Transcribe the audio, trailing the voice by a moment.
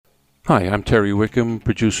Hi, I'm Terry Wickham,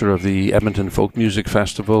 producer of the Edmonton Folk Music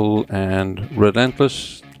Festival and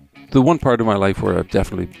Relentless. The one part of my life where I've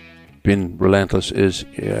definitely been relentless is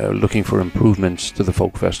looking for improvements to the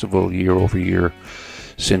folk festival year over year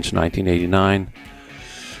since 1989.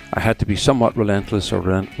 I had to be somewhat relentless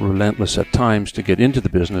at times to get into the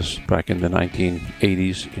business back in the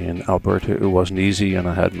 1980s in Alberta. It wasn't easy, and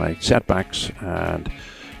I had my setbacks and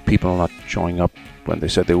people not showing up when they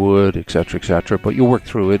said they would, etc., etc. But you work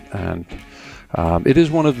through it, and it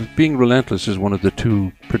is being relentless is one of the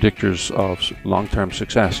two predictors of long-term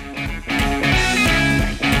success.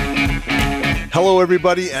 Hello,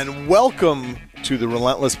 everybody, and welcome to the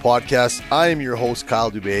Relentless Podcast. I am your host,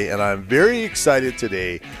 Kyle Dubé, and I'm very excited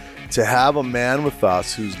today to have a man with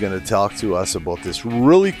us who's going to talk to us about this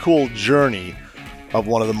really cool journey of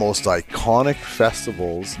one of the most iconic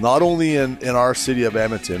festivals, not only in our city of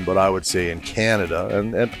Edmonton, but I would say in Canada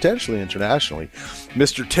and potentially internationally.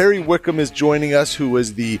 Mr. Terry Wickham is joining us, who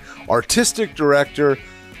is the artistic director,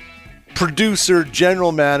 producer,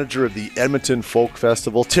 general manager of the Edmonton Folk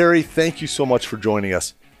Festival. Terry, thank you so much for joining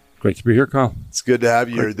us. Great to be here, Carl. It's good to have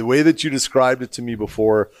you here. The way that you described it to me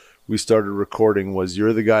before we started recording was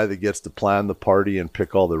you're the guy that gets to plan the party and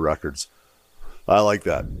pick all the records. I like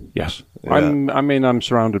that. Yes. Yeah. I'm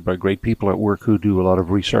surrounded by great people at work who do a lot of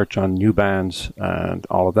research on new bands and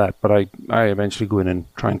all of that, but I eventually go in and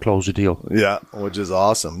try and close a deal. Yeah, which is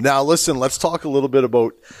awesome. Now, listen, let's talk a little bit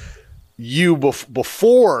about you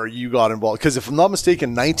before you got involved, because if I'm not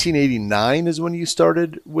mistaken, 1989 is when you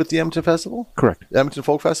started with the Edmonton Festival? Correct. Edmonton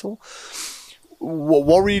Folk Festival?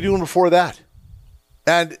 What were you doing before that?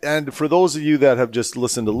 And for those of you that have just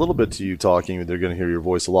listened a little bit to you talking, they're going to hear your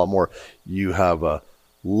voice a lot more. You have a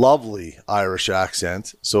lovely Irish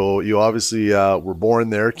accent. So you obviously were born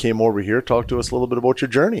there, came over here. Talk to us a little bit about your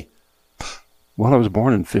journey. Well, I was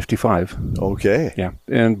born in 1955. Okay. Yeah,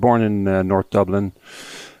 and born in North Dublin.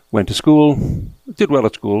 Went to school, did well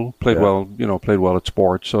at school, played well at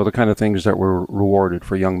sports. So the kind of things that were rewarded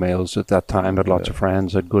for young males at that time. Had lots of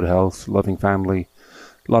friends, had good health, loving family.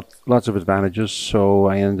 Lots of advantages. So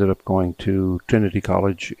I ended up going to Trinity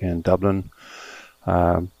College in Dublin.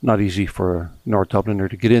 Not easy for a North Dubliner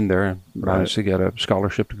to get in there. Managed to get a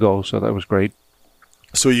scholarship to go, so that was great.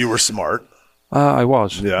 So you were smart. I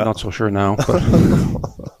was. Yeah. Not so sure now. But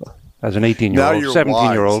as an 18-year-old,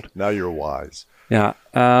 17-year-old. Now you're wise. Yeah.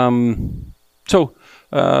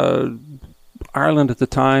 Ireland at the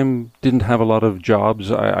time didn't have a lot of jobs.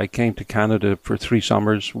 I came to Canada for 3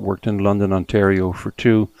 summers, worked in London, Ontario for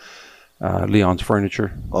 2, Leon's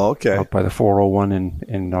Furniture. Okay. Out by the 401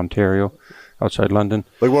 in Ontario, outside London.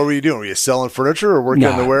 Like, what were you doing? Were you selling furniture or working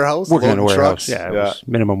in the warehouse? Working in the warehouse, it was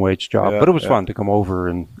minimum wage job. But it was fun to come over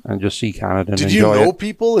and just see Canada and enjoy it. Did you know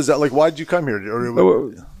people? Is that like, why did you come here?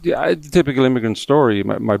 The typical immigrant story.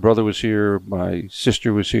 My brother was here, my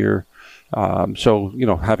sister was here. So,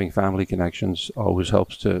 having family connections always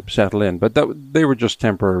helps to settle in. But they were just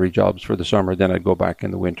temporary jobs for the summer. Then I'd go back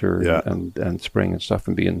in the winter and spring and stuff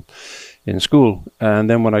and be in school. And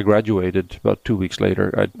then when I graduated, about 2 weeks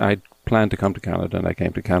later, I planned to come to Canada, and I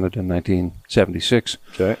came to Canada in 1976.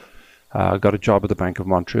 Okay. Got a job at the Bank of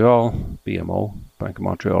Montreal, BMO, Bank of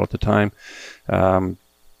Montreal at the time.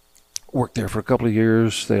 Worked there for a couple of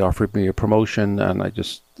years. They offered me a promotion, and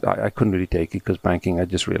I couldn't really take it because banking, I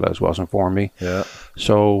just realized, wasn't for me. Yeah.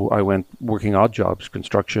 So I went working odd jobs,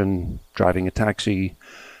 construction, driving a taxi,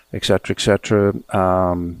 etc., etc.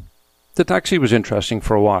 The taxi was interesting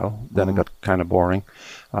for a while. Then it got kind of boring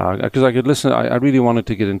because I could listen. I really wanted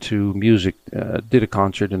to get into music. Did a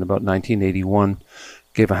concert in about 1981.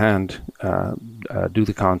 Gave a hand, do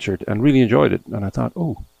the concert, and really enjoyed it. And I thought,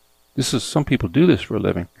 some people do this for a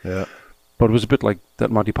living. Yeah. But it was a bit like that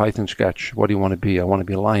Monty Python sketch. What do you want to be? I want to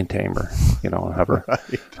be a lion tamer, and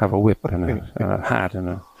have a whip and a hat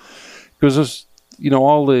because there's,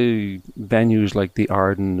 all the venues like the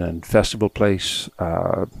Arden and Festival Place,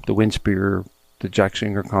 the Winspear, the Jack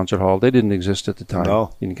Singer Concert Hall, they didn't exist at the time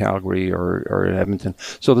in Calgary or in Edmonton.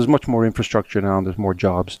 So there's much more infrastructure now, and there's more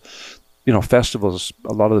jobs. Festivals,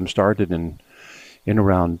 a lot of them started in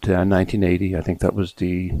around 1980. I think that was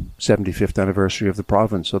the 75th anniversary of the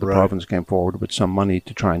province. So the province came forward with some money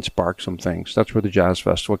to try and spark some things. That's where the Jazz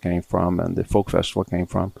Festival came from and the Folk Festival came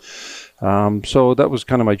from. So that was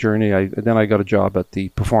kind of my journey. Then I got a job at the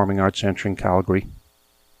Performing Arts Centre in Calgary.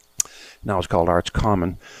 Now it's called Arts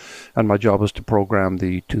Common. And my job was to program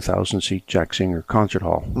the 2,000-seat Jack Singer Concert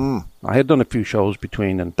Hall. I had done a few shows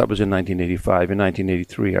between, and that was in 1985. In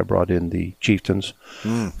 1983, I brought in the Chieftains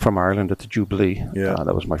from Ireland at the Jubilee.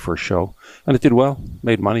 That was my first show. And it did well,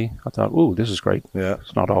 made money. I thought, this is great. Yeah.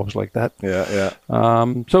 It's not always like that. Yeah.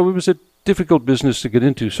 So it was a difficult business to get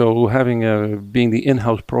into. So being the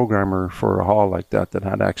in-house programmer for a hall like that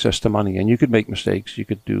had access to money, and you could make mistakes. You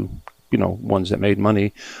could do, ones that made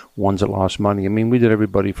money, ones that lost money. I mean, we did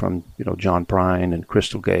everybody from, John Prine and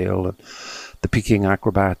Crystal Gale and the Peking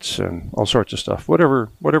Acrobats and all sorts of stuff. Whatever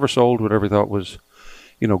sold, whatever thought was,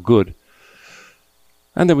 good.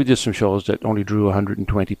 And then we did some shows that only drew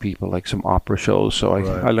 120 people, like some opera shows. So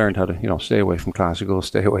I learned how to, stay away from classical,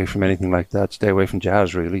 stay away from anything like that, stay away from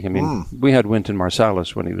jazz, really. I mean, we had Wynton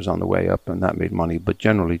Marsalis when he was on the way up, and that made money. But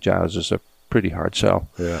generally, jazz is a pretty hard sell.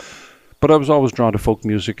 Yeah. But I was always drawn to folk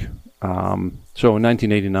music. So in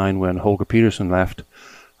 1989, when Holger Peterson left,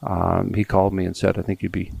 he called me and said, I think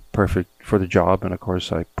you'd be perfect for the job. And, of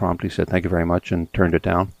course, I promptly said, thank you very much, and turned it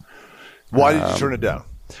down. Why did you turn it down?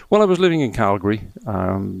 Well, I was living in Calgary.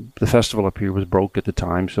 The festival up here was broke at the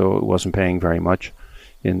time, so it wasn't paying very much.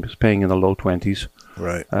 It was paying in the low 20s.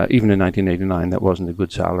 Right. Even in 1989, that wasn't a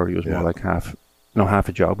good salary. It was more like half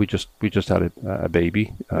a job. We just had a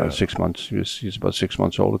baby, 6 months. He was about 6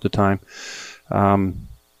 months old at the time.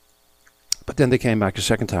 But then they came back a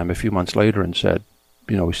second time a few months later and said,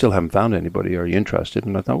 we still haven't found anybody. Are you interested?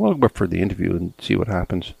 And I thought, well, I'll go for the interview and see what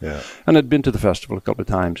happens. Yeah. And I'd been to the festival a couple of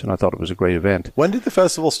times, and I thought it was a great event. When did the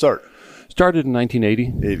festival start? Started in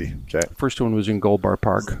 1980. 80, okay. First one was in Gold Bar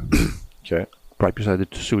Park. Okay. Right beside the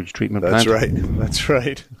sewage treatment plant. That's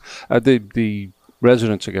right. The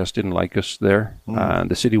residents, I guess, didn't like us there.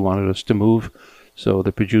 And the city wanted us to move. So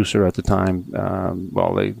the producer at the time,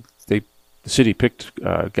 the city picked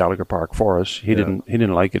Gallagher Park for us. He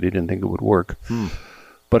didn't like it. He didn't think it would work.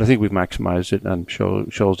 But I think we've maximized it and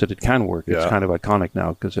shows that it can work. It's kind of iconic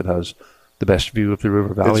now because it has the best view of the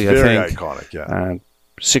river valley, it's very I think. Iconic, yeah. And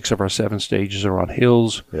 6 of our 7 stages are on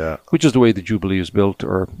hills, which is the way the Jubilee is built,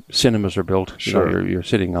 or cinemas are built. Sure. You're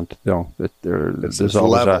sitting on, it's always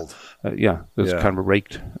leveled. There's kind of a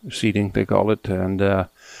raked seating, they call it. And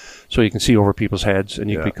so you can see over people's heads and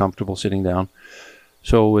you can be comfortable sitting down.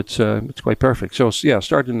 So it's quite perfect. So,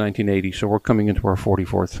 started in 1980. So we're coming into our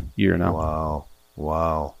 44th year now.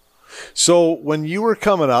 Wow. So when you were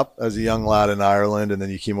coming up as a young lad in Ireland and then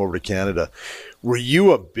you came over to Canada, were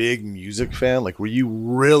you a big music fan? Like, were you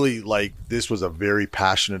really this was a very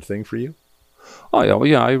passionate thing for you? Oh,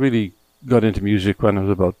 yeah. I really got into music when I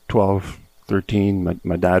was about 12, 13.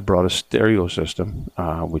 My dad brought a stereo system,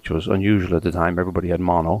 which was unusual at the time. Everybody had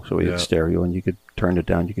mono, so we had stereo, and you could turn it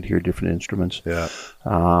down. You could hear different instruments. Yeah.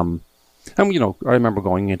 And, I remember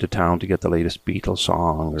going into town to get the latest Beatles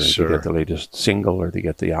song or to get the latest single or to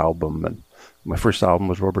get the album. And my first album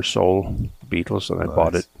was Rubber Soul, the Beatles, and I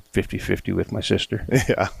bought it 50-50 with my sister.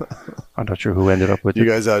 Yeah. I'm not sure who ended up with it. You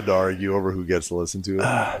guys had to argue over who gets to listen to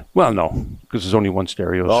it? Well, no, because there's only one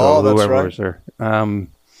stereo, so whoever was there. I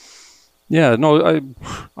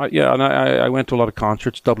went to a lot of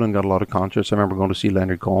concerts. Dublin got a lot of concerts. I remember going to see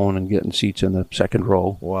Leonard Cohen and getting seats in the second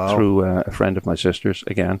row through a friend of my sister's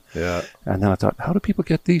again. Yeah. And then I thought, how do people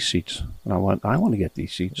get these seats? And I went, I want to get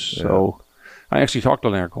these seats. Yeah. So I actually talked to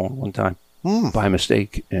Leonard Cohen one time by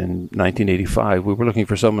mistake in 1985. We were looking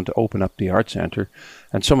for someone to open up the art center,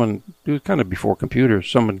 and someone, it was kind of before computers,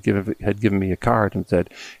 someone had given me a card and said,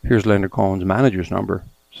 here's Leonard Cohen's manager's number.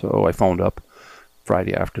 So I phoned up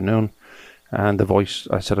Friday afternoon. And the voice,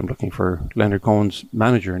 I said, I'm looking for Leonard Cohen's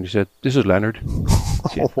manager. And he said, this is Leonard.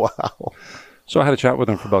 Oh, wow. So I had a chat with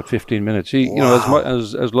him for about 15 minutes. He,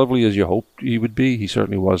 as lovely as you hoped he would be, he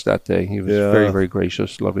certainly was that day. He was very, very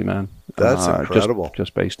gracious, lovely man. That's incredible.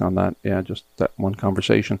 Just based on that. Yeah, just that one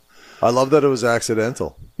conversation. I love that it was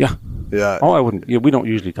accidental. Yeah. Yeah. Oh, I wouldn't. Yeah, we don't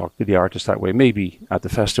usually talk to the artist that way. Maybe at the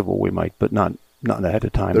festival we might, but not ahead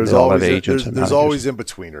of time. There's always there's always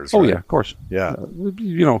in-betweeners. Oh, yeah, of course. Yeah.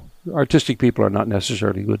 Artistic people are not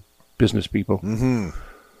necessarily good business people. Mm-hmm.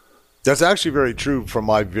 That's actually very true from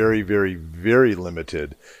my very, very, very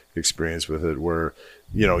limited experience with it, where,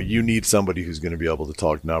 you need somebody who's going to be able to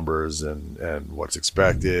talk numbers and what's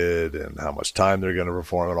expected and how much time they're going to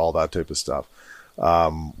perform and all that type of stuff.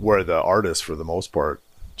 Where the artist, for the most part,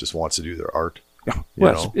 just wants to do their art. Yeah.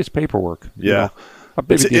 Well, it's paperwork. Yeah.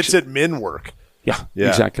 It's admin work. Yeah,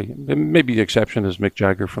 exactly. Maybe the exception is Mick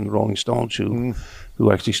Jagger from the Rolling Stones, who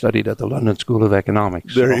actually studied at the London School of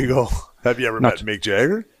Economics. There you go. Have you ever met Mick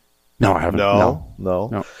Jagger? No, I haven't.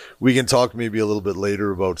 No. We can talk maybe a little bit later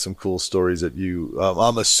about some cool stories that you,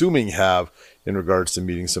 I'm assuming, have in regards to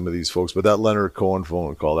meeting some of these folks. But that Leonard Cohen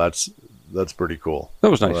phone call, that's pretty cool. That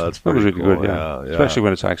was nice. That was really good, yeah. Especially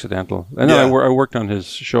when it's accidental. And then I worked on his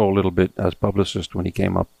show a little bit as publicist when he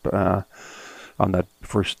came up on that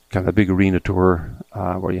first kind of big arena tour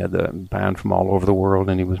where he had the band from all over the world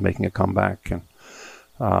and he was making a comeback. And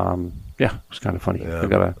it was kind of funny.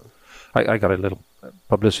 Yeah. I got a little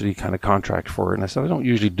publicity kind of contract for it. And I said, I don't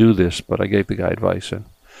usually do this, but I gave the guy advice. And,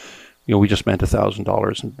 we just spent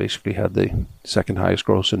 $1,000 and basically had the second highest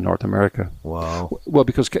gross in North America. Wow. Well,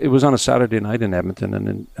 because it was on a Saturday night in Edmonton,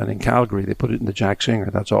 and in Calgary, they put it in the Jack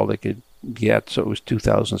Singer. That's all they could get. So it was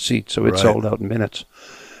 2,000 seats. So it sold out in minutes.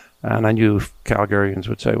 And I knew Calgarians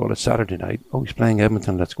would say, well, it's Saturday night. Oh, he's playing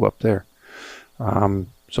Edmonton. Let's go up there.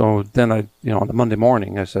 So then on the Monday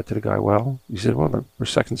morning, I said to the guy, he said, well, we're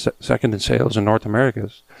second in sales in North America.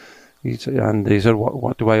 He said,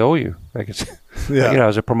 what do I owe you? I could see,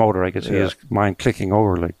 as a promoter, I could see his mind clicking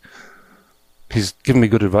over. Like, he's giving me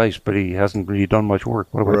good advice, but he hasn't really done much work.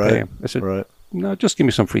 What do I pay him? I said, no, just give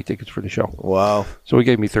me some free tickets for the show. Wow. So he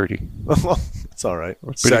gave me 30. That's all right.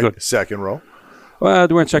 Pretty good. Second row? Well,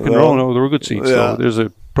 they weren't second row. No, they were good seats. Yeah.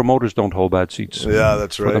 So promoters don't hold bad seats. Yeah,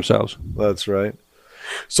 that's right. For themselves. That's right.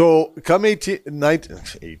 So come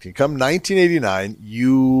 1989,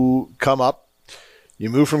 you come up, you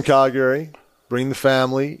move from Calgary, bring the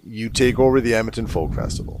family, you take over the Edmonton Folk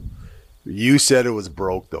Festival. You said it was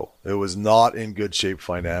broke, though. It was not in good shape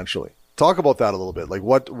financially. Talk about that a little bit. Like,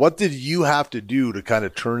 what did you have to do to kind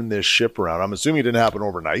of turn this ship around? I'm assuming it didn't happen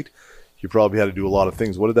overnight. You probably had to do a lot of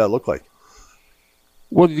things. What did that look like?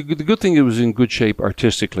 Well, the good thing, it was in good shape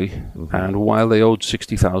artistically, and while they owed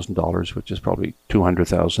 $60,000, which is probably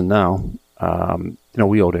 $200,000 now,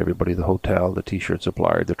 we owed everybody: the hotel, the T-shirt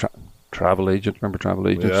supplier, the travel agent. Remember travel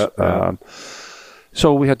agents? Yeah.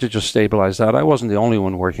 So we had to just stabilize that. I wasn't the only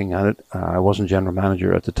one working at it. I wasn't general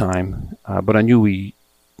manager at the time, but I knew we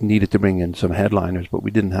needed to bring in some headliners, but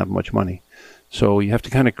we didn't have much money. So you have to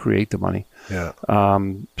kind of create the money. Yeah.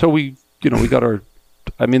 So we got our.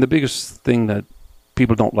 I mean, the biggest thing that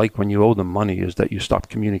people don't like when you owe them money is that you stop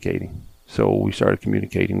communicating. So we started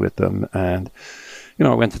communicating with them, and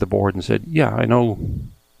I went to the board and said, yeah, I know,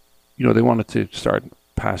 they wanted to start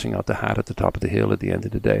passing out the hat at the top of the hill at the end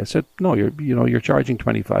of the day. I said, no, you're charging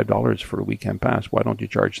 $25 for a weekend pass. Why don't you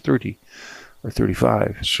charge 30 or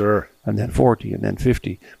 35? Sure. And then 40 and then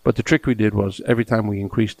 50. But the trick we did was every time we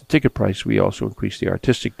increased the ticket price, we also increased the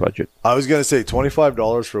artistic budget. I was going to say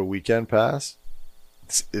 $25 for a weekend pass.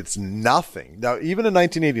 It's nothing. Now, even in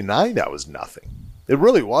 1989, that was nothing. It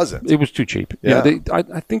really wasn't. It was too cheap. Yeah,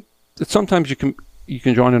 I think that sometimes you can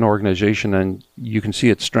join an organization and you can see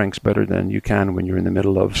its strengths better than you can when you're in the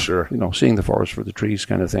middle of, seeing the forest for the trees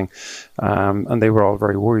kind of thing. And they were all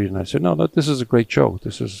very worried. And I said, no, this is a great show.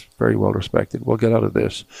 This is very well respected. We'll get out of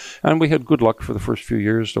this. And we had good luck for the first few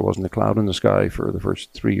years. There wasn't a cloud in the sky for the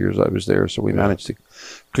first 3 years I was there. So we managed to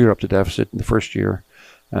clear up the deficit in the first year.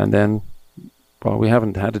 And then, well, we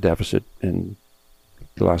haven't had a deficit in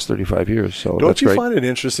the last 35 years. So don't you find it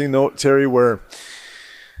interesting, though, Terry, where,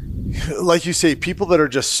 like you say, people that are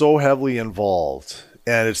just so heavily involved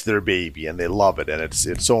and it's their baby and they love it and it's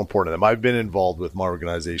so important to them. I've been involved with my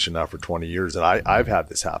organization now for 20 years, and I've had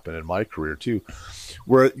this happen in my career too,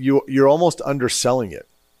 where you're almost underselling it,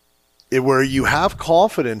 where you have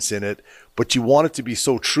confidence in it, but you want it to be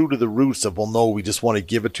so true to the roots of, well, no, we just want to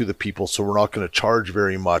give it to the people, so we're not going to charge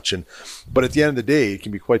very much. But at the end of the day, it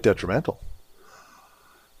can be quite detrimental.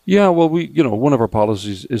 Yeah, well, one of our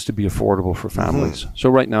policies is to be affordable for families. So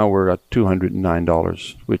right now we're at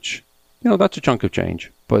 $209, which, that's a chunk of change.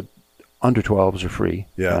 But under 12s are free,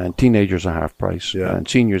 and teenagers are half price, and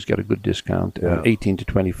seniors get a good discount, and 18 to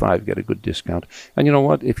 25 get a good discount. And you know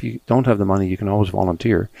what? If you don't have the money, you can always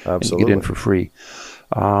volunteer. Absolutely. And get in for free.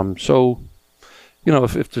 So,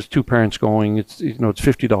 if there's two parents going, it's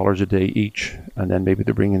 $50 a day each, and then maybe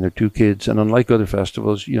they're bringing their two kids. And unlike other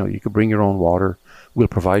festivals, you could bring your own water. We'll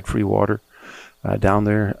provide free water down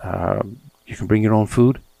there. You can bring your own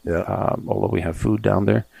food, although we have food down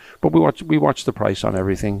there. But we watch the price on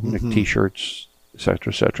everything, like T-shirts, et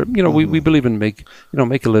cetera, et cetera. We believe in make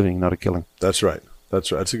a living, not a killing. That's right.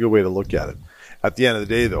 That's right. That's a good way to look at it. At the end of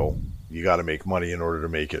the day, though, you got to make money in order to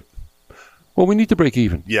make it. Well, we need to break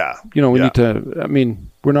even. Yeah. We need to,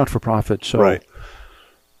 we're not for profit. So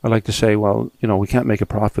I like to say, well, we can't make a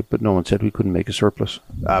profit, but no one said we couldn't make a surplus.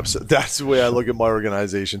 Absolutely. That's the way I look at my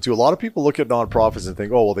organization too. A lot of people look at nonprofits and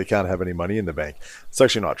think, oh, well, they can't have any money in the bank. It's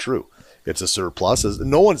actually not true. It's a surplus.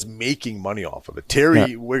 No one's making money off of it.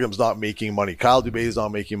 Terry Wickham's not making money. Kyle Dubé is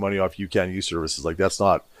not making money off UCAN Youth Services. Like, that's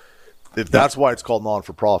not, that's why it's called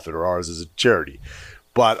non-for-profit, or ours is a charity.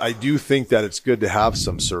 But I do think that it's good to have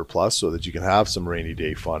some surplus so that you can have some rainy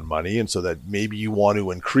day fund money, and so that maybe you want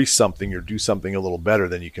to increase something or do something a little better,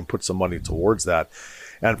 then you can put some money towards that.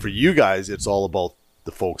 And for you guys, it's all about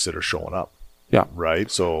the folks that are showing up. Yeah.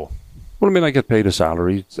 Right? So, well, I get paid a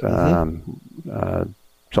salary.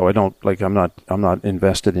 So I don't, I'm not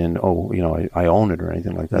invested in, I own it or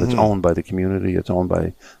anything like that. It's owned by the community. It's owned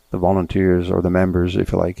by the volunteers or the members,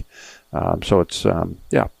 if you like. So it's,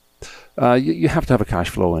 you have to have a cash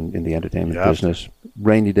flow in the entertainment business.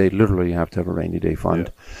 Rainy day, literally you have to have a rainy day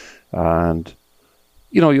fund. And,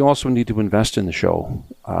 you also need to invest in the show.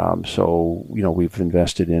 So, we've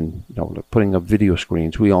invested in, putting up video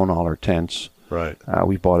screens. We own all our tents. Right.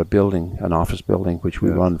 We bought a building, an office building, which we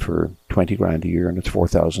run for 20 grand a year, and it's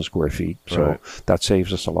 4,000 square feet. So that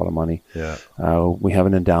saves us a lot of money. Yeah. We have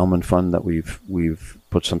an endowment fund that we've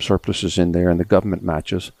put some surpluses in there, and the government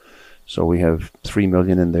matches. So we have $3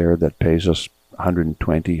 million in there that pays us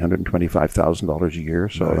 $125,000 a year.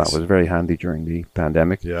 So that was very handy during the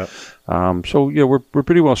pandemic. Yeah. We're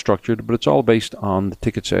pretty well structured, but it's all based on the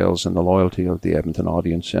ticket sales and the loyalty of the Edmonton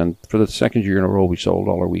audience. And for the second year in a row, we sold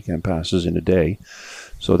all our weekend passes in a day.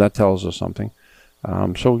 So that tells us something.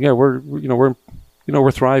 We're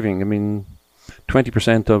thriving. I mean,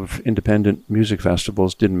 20% of independent music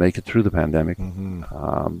festivals didn't make it through the pandemic.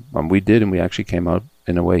 And we did, and we actually came out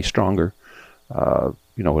in a way stronger.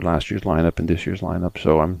 With last year's lineup and this year's lineup.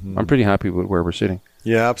 So I'm pretty happy with where we're sitting.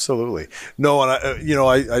 Yeah, absolutely. No, and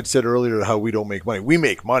I said earlier how we don't make money. We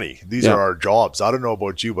make money. These are our jobs. I don't know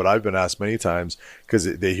about you, but I've been asked many times because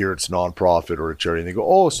they hear it's nonprofit or a charity, and they go,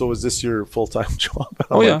 "Oh, so is this your full-time job?"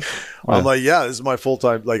 I'm like, yeah, this is my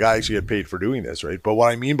full-time. Like, I actually get paid for doing this, right? But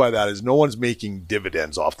what I mean by that is no one's making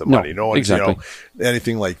dividends off the money. No one's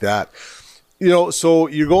anything like that. So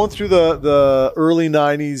you're going through the early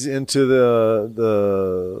 90s into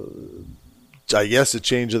the I guess the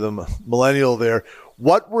change of the millennial there.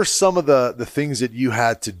 What were some of the things that you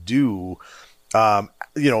had to do,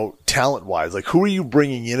 talent-wise? Like, who are you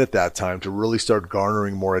bringing in at that time to really start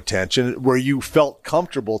garnering more attention where you felt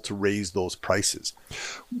comfortable to raise those prices?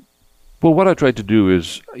 Well, what I tried to do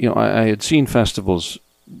is, I had seen festivals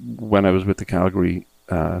when I was with the Calgary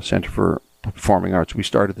Centre for Performing Arts. We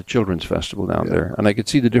started the Children's Festival down there, and I could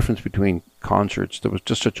see the difference between concerts. There was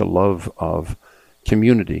just such a love of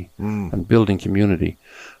community and building community.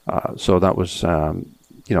 So that was,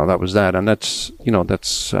 that was that, and that's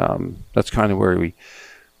kind of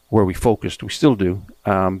where we focused. We still do,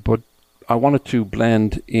 but I wanted to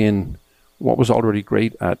blend in what was already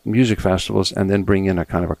great at music festivals and then bring in a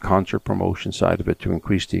kind of a concert promotion side of it to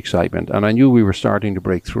increase the excitement. And I knew we were starting to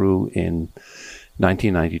break through in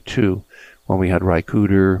 1992. When we had Ry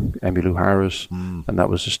Cooder, Emmylou Harris, and that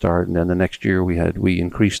was the start. And then the next year we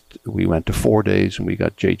went to 4 days, and we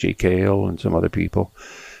got J.J. Cale and some other people.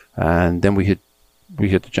 And then we hit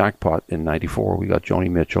the jackpot in 94. We got Joni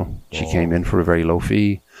Mitchell. She came in for a very low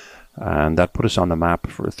fee, and that put us on the map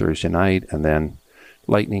for a Thursday night. And then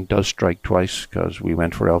lightning does strike twice, because we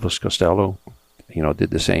went for Elvis Costello. Did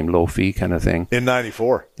the same low fee kind of thing. In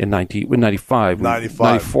 94? In 95.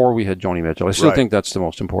 94, we had Joni Mitchell. I still think that's the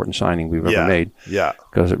most important signing we've ever made. Yeah.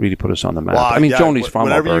 Because it really put us on the map. Well, Joni's from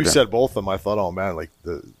Alberta. Whenever you said both of them, I thought, oh man, like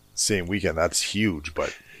the same weekend, that's huge.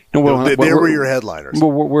 But they were your headliners.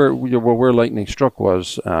 Well, where lightning struck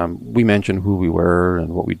was we mentioned who we were and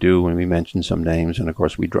what we do, and we mentioned some names, and of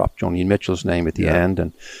course we dropped Joni Mitchell's name at the end.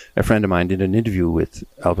 And a friend of mine did an interview with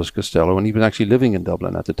Elvis Costello, and he was actually living in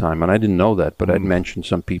Dublin at the time, and I didn't know that, but I'd mentioned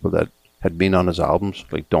some people that had been on his albums,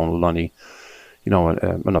 like Donald Lunny,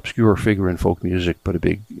 an obscure figure in folk music, but a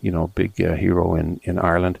big hero in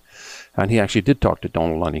Ireland. And he actually did talk to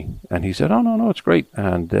Donald Lunny, and he said, "Oh no, it's great."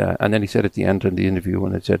 And then he said at the end of the interview,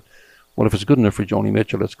 and it said, "Well, if it's good enough for Joni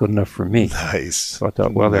Mitchell, it's good enough for me." Nice. So I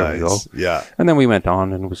thought, well, there we go. Yeah. And then we went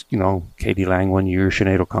on, and it was Katie Lang one year,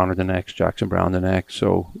 Sinead O'Connor the next, Jackson Browne the next.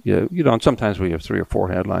 So and sometimes we have 3 or 4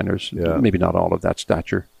 headliners. Yeah. Maybe not all of that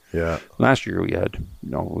stature. Yeah. Last year we had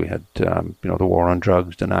the War on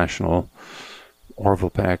Drugs, the National, Orville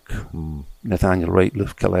Peck, Nathaniel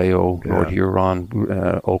Rateliff, Kaleo, Lord Huron,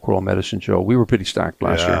 Oak Roll Medicine Show. We were pretty stacked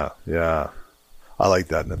last year. Yeah. I like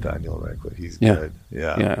that Nathaniel Rateliff. He's good.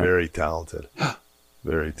 Yeah. Very talented.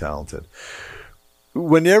 Very talented.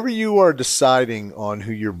 Whenever you are deciding on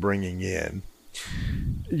who you're bringing in,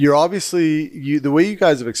 you're obviously, the way you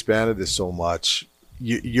guys have expanded this so much,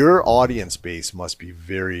 your audience base must be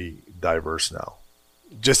very diverse now.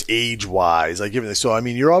 Just age-wise, like everything. So,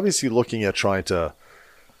 you're obviously looking at trying to.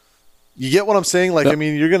 You get what I'm saying? Like,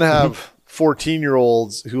 you're going to have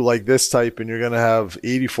 14-year-olds who like this type, and you're going to have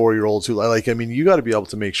 84-year-olds who like. You got to be able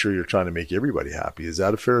to make sure you're trying to make everybody happy. Is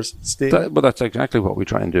that a fair statement? But that's exactly what we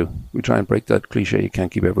try and do. We try and break that cliche. You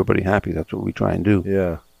can't keep everybody happy. That's what we try and do.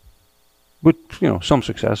 Yeah. With some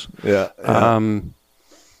success. Yeah.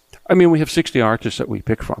 We have 60 artists that we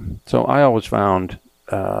pick from. So I always found.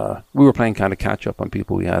 We were playing kind of catch up on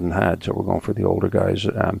people we hadn't had, so we're going for the older guys.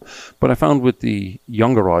 But I found with the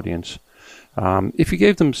younger audience, If you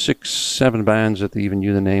gave them 6, 7 bands that they even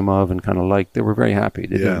knew the name of and kind of liked, they were very happy.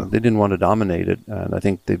 They didn't want to dominate it, and I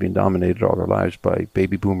think they've been dominated all their lives by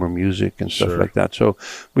baby boomer music and stuff like that. So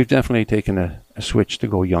we've definitely taken a switch to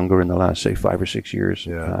go younger in the last, say, 5 or 6 years,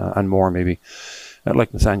 and more maybe.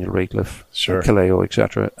 Like Nathaniel Rateliff, Kaleo,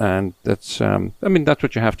 etc. And that's, that's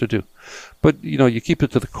what you have to do. But, you keep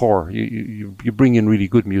it to the core. You bring in really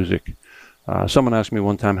good music. Someone asked me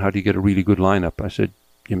one time, how do you get a really good lineup? I said,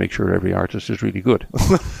 you make sure every artist is really good.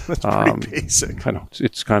 That's pretty basic. I know.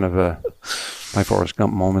 It's kind of my Forrest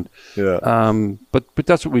Gump moment. Yeah. But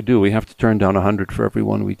that's what we do. We have to turn down 100 for every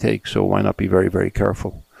one we take. So why not be very, very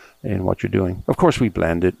careful in what you're doing? Of course, we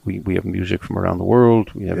blend it. We have music from around the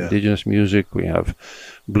world. We have indigenous music. We have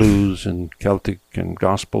blues and Celtic and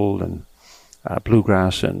gospel and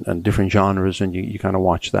bluegrass and different genres, and you kind of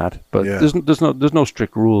watch that. But there's no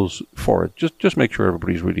strict rules for it. Just make sure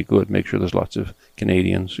everybody's really good. Make sure there's lots of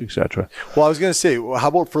Canadians, etc. Well, I was going to say, how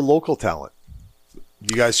about for local talent?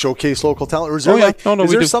 Do you guys showcase local talent, or is there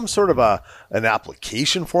is there some sort of an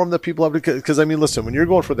application form that people have? Because listen, when you're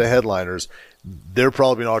going for the headliners, they're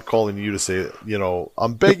probably not calling you to say,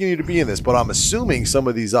 I'm begging you to be in this, but I'm assuming some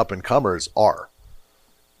of these up and comers are.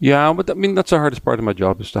 Yeah, but that's the hardest part of my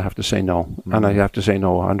job, is to have to say no, and I have to say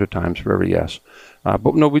no 100 times for every yes.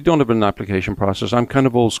 But no, we don't have an application process. I'm kind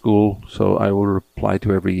of old school, so I will reply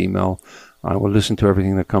to every email. I will listen to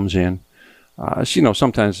everything that comes in.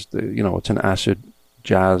 Sometimes it's an acid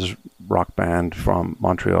jazz rock band from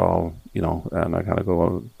Montreal, and I kind of go,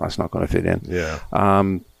 well, that's not going to fit in. Yeah.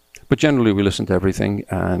 But generally we listen to everything,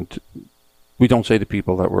 and we don't say to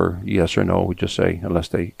people that we're yes or no. We just say, unless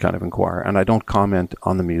they kind of inquire. And I don't comment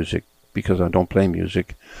on the music because I don't play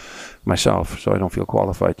music myself, so I don't feel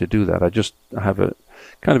qualified to do that. I just have a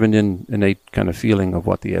kind of an innate kind of feeling of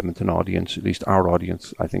what the Edmonton audience, at least our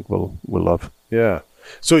audience, I think will love. Yeah.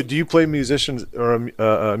 So do you play musicians or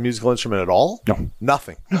a musical instrument at all? No.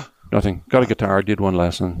 Nothing? Nothing. Got a guitar, did one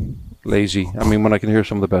lesson. Lazy. When I can hear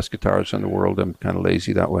some of the best guitarists in the world, I'm kind of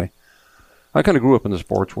lazy that way. I kind of grew up in the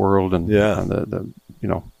sports world and the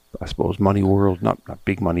I suppose money world, not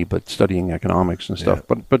big money, but studying economics and stuff.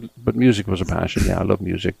 Yeah. But music was a passion. Yeah, I love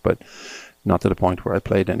music, but not to the point where I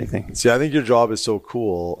played anything. See, I think your job is so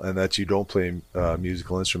cool, and that you don't play a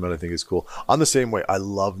musical instrument, I think is cool. I'm the same way. I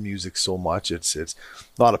love music so much. It's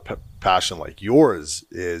not a passion like yours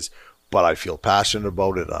is, but I feel passionate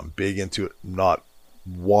about it. I'm big into it. Not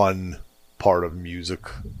one part of music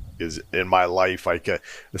is in my life.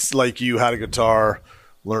 It's like you had a guitar,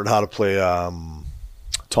 learned how to play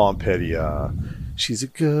Tom Petty, She's a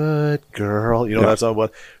Good Girl. That's not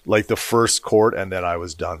what, like the first chord, and then I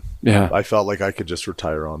was done. Yeah. I felt like I could just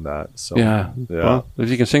retire on that. So yeah. Well, if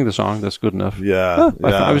you can sing the song, that's good enough. Yeah.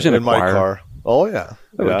 I was in a choir. My car. Oh, yeah.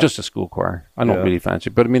 Just a school choir. I don't really fancy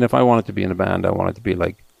it. But if I wanted to be in a band, I wanted to be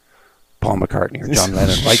like Paul McCartney or John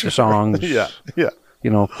Lennon, write the songs. Yeah.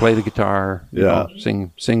 Play the guitar.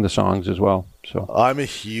 Sing the songs as well. So I'm a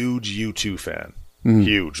huge U2 fan.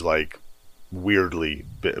 Huge, like weirdly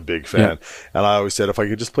big fan. And I always said, if I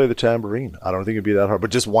could just play the tambourine, I don't think it'd be that hard.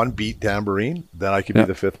 But just one beat tambourine, then I could be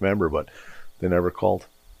the fifth member. But they never called.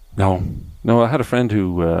 No. I had a friend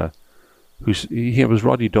who he was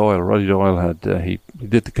Roddy Doyle. Roddy Doyle had he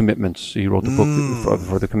did The Commitments. He wrote the book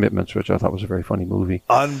for The Commitments, which I thought was a very funny movie.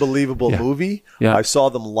 Unbelievable movie. Yeah, I saw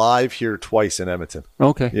them live here twice in Edmonton.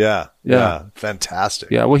 Okay. Yeah,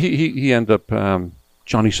 fantastic. Yeah, well, he ended up.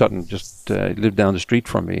 Johnny Sutton just lived down the street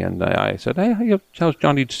from me, and I said, "Hey, how's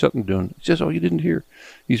Johnny Sutton doing?" He says, "Oh, you didn't hear?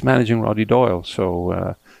 He's managing Roddy Doyle,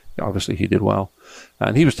 so obviously he did well."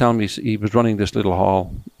 And he was telling me he was running this little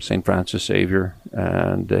hall, St. Francis Xavier,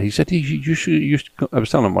 and he said, "You should." I was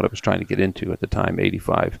telling him what I was trying to get into at the time,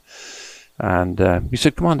 85, and he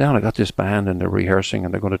said, "Come on down. I got this band, and they're rehearsing,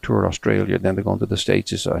 and they're going to tour Australia. Then they're going to the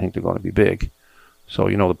States. He said, I think they're going to be big." So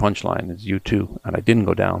the punchline is U2, and I didn't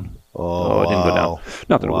go down. I didn't go down.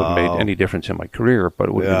 Not that it would have made any difference in my career, but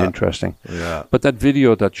it would have been interesting. Yeah. But that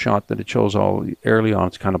video, that shot that it shows all early on,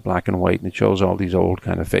 it's kind of black and white, and it shows all these old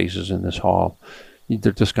kind of faces in this hall.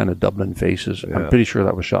 They're just kind of Dublin faces. Yeah. I'm pretty sure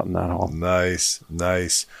that was shot in that hall.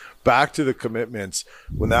 Nice. Back to The Commitments.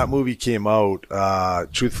 When that movie came out,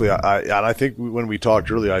 truthfully, I think when we talked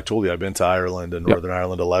earlier, I told you I've been to Ireland and Northern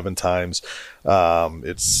Ireland 11 times.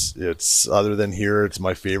 It's other than here, it's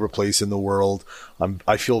my favorite place in the world.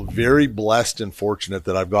 I feel very blessed and fortunate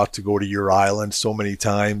that I've got to go to your island so many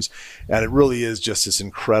times, and it really is just this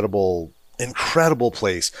incredible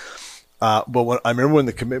place. But I remember when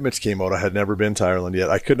the Commitments came out, I had never been to Ireland yet.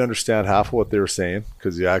 I couldn't understand half of what they were saying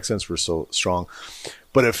because the accents were so strong.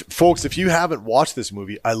 But if you haven't watched this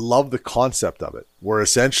movie, I love the concept of it, where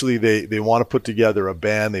essentially they want to put together a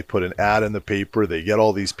band, they put an ad in the paper, they get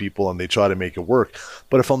all these people and they try to make it work.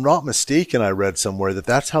 But if I'm not mistaken, I read somewhere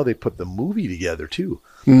that's how they put the movie together too.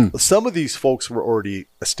 Some of these folks were already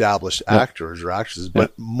established actors or actresses,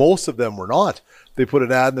 but most of them were not. They put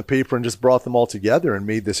an ad in the paper and just brought them all together and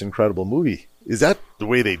made this incredible movie. Is that the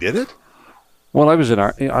way they did it? Well, I was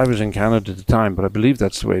in Canada at the time, but I believe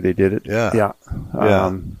that's the way they did it. Yeah.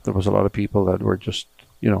 There was a lot of people that were just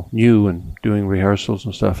new and doing rehearsals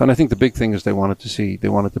and stuff. And I think the big thing is they wanted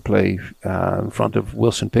to play in front of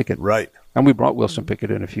Wilson Pickett, right? And we brought Wilson Pickett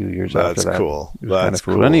in a few years after that. That's cool. It was kind of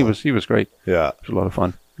cool, and he was great. Yeah, it was a lot of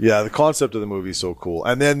fun. Yeah, the concept of the movie is so cool.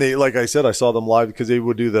 And then they, like I said, I saw them live because they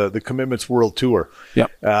would do the Commitments World Tour. Yeah.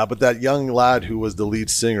 But that young lad who was the lead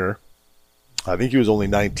singer, I think he was only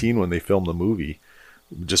 19 when they filmed the movie.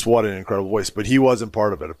 Just what an incredible voice. But he wasn't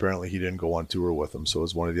part of it. Apparently he didn't go on tour with them. So it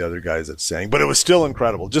was one of the other guys that sang. But it was still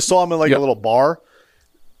incredible. Just saw him in a little bar.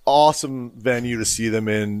 Awesome venue to see them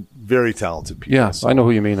in. Very talented people. Yeah, so. I know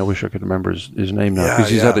who you mean. I wish I could remember his name now, because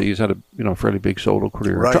he's had a fairly big solo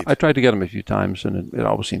career. Right. I tried to get him a few times, and it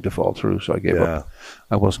always seemed to fall through, so I gave up.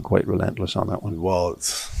 I wasn't quite relentless on that one. Well,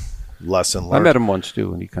 it's lesson learned. I met him once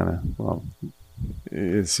too, and he kind of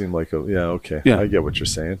it seemed like okay. Yeah. I get what you're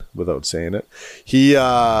saying without saying it. He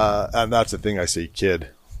and that's the thing, I say kid.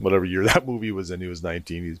 Whatever year that movie was in, he was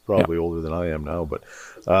 19. He's probably older than I am now, but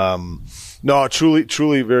no, truly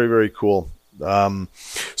very, very cool.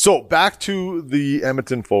 So back to the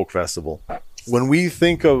Edmonton Folk Festival. When we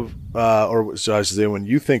think of, or I should say, when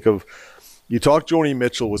you think of, you talk Joni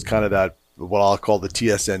Mitchell was kind of that, what I'll call the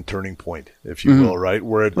TSN turning point, if you will, right?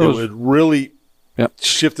 Where it really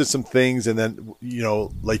shifted some things. And then,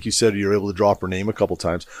 like you said, you're able to drop her name a couple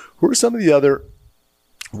times. Who are some of the other,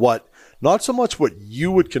 not so much what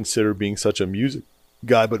you would consider being such a music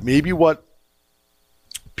guy, but maybe what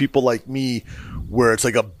people like me, where it's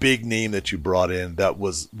like a big name that you brought in that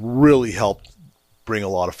was really helped bring a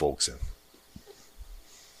lot of folks in?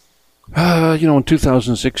 In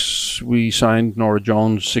 2006, we signed Norah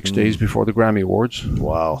Jones 6 days before the Grammy Awards.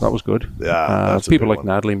 Wow. That was good. Yeah. People like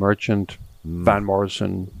Natalie Merchant, Van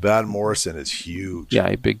Morrison. Van Morrison is huge.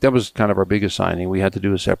 Yeah, big. That was kind of our biggest signing. We had to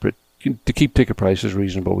do a separate, to keep ticket prices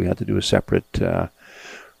reasonable, we had to do a separate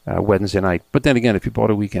Wednesday night. But then again, if you bought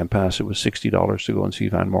a weekend pass, it was $60 to go and see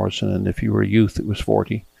Van Morrison, and if you were a youth, it was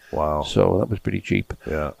 $40. Wow! So that was pretty cheap.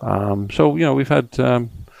 Yeah. We've had,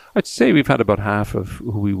 I'd say we've had about half of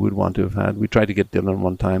who we would want to have had. We tried to get Dylan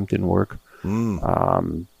one time, didn't work.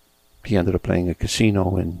 He ended up playing a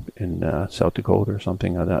casino in South Dakota or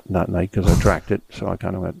something that night because I tracked it. So I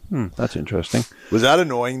kind of went, that's interesting. Was that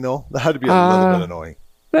annoying though? That had to be a little bit annoying.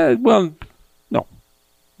 Well, no,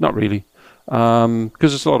 not really.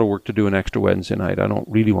 Because it's a lot of work to do an extra Wednesday night. I don't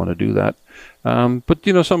really want to do that.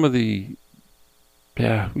 But, some of the,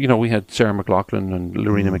 we had Sarah McLachlan and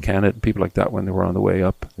Lorena McKenna and people like that when they were on the way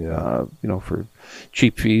up, for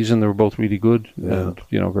cheap fees, and they were both really good and,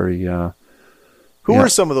 very... Who are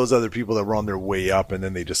some of those other people that were on their way up and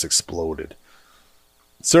then they just exploded?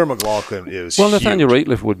 Sarah McLachlan is Nathaniel huge.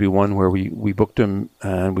 Rateliff would be one where we booked him,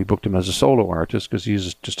 and we booked him as a solo artist because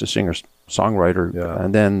he's just a singer-songwriter. Yeah.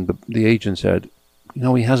 And then the agent said,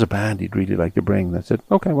 he has a band he'd really like to bring. I said,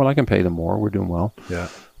 okay, well, I can pay them more. We're doing well. Yeah.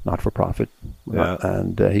 Not for profit. Yeah.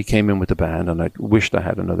 And he came in with the band, and I wished I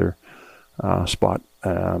had another spot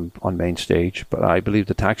on main stage, but I believe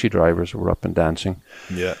the taxi drivers were up and dancing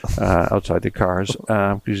outside the cars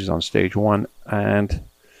because he's on stage one. And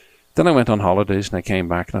then I went on holidays and I came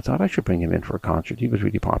back and I thought I should bring him in for a concert. He was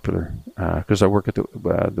really popular because I work at the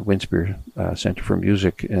Winspear Centre for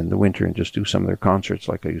Music in the winter and just do some of their concerts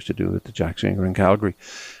like I used to do at the Jack Singer in Calgary.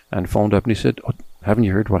 And phoned up and he said, haven't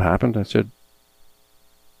you heard what happened? I said,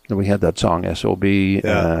 no, we had that song S.O.B.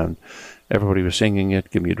 and everybody was singing it,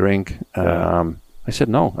 Give Me a Drink. I said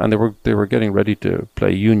no, and they were getting ready to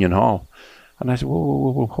play Union Hall. And I said,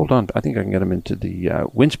 whoa, hold on. I think I can get him into the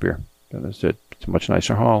Winspear. And I said, it's a much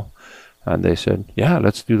nicer hall. And they said, yeah,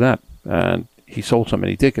 let's do that. And he sold so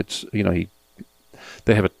many tickets. They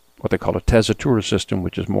have what they call a tessitura system,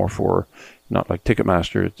 which is more for, not like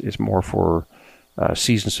Ticketmaster, it's more for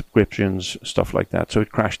season subscriptions, stuff like that. So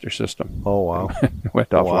it crashed their system. Oh, wow. It went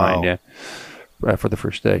offline, for the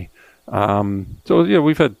first day.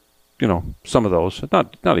 We've had, some of those.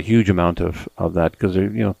 Not a huge amount of that because,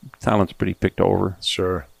 talent's pretty picked over.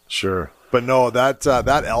 Sure. But no, that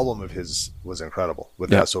album of his was incredible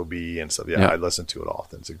with S.O.B. and stuff. Yeah, I listened to it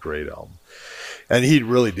often. It's a great album. And he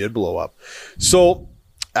really did blow up. So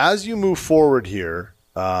as you move forward here,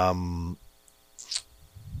 what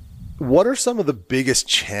are some of the biggest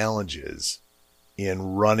challenges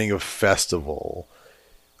in running a festival?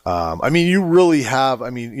 I mean, you really have,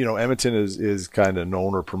 Edmonton is kind of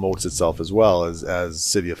known or promotes itself as well as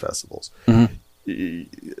City of Festivals.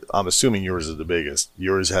 I'm assuming yours is the biggest.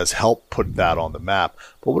 Yours has helped put that on the map.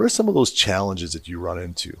 But what are some of those challenges that you run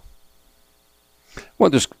into? Well,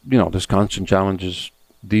 there's constant challenges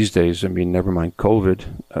these days. I mean, never mind COVID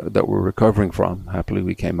that we're recovering from. Happily,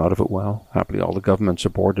 we came out of it well. Happily, all the government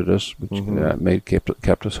supported us, which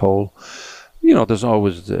kept us whole. There's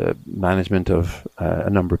always the management of a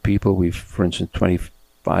number of people. We've, for instance,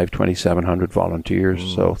 2,700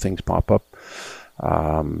 volunteers, so things pop up.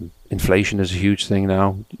 Inflation is a huge thing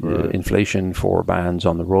now. Right. Inflation for bands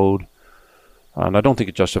on the road. And I don't think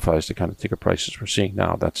it justifies the kind of ticket prices we're seeing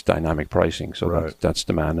now. That's dynamic pricing, so that's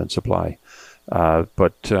demand and supply.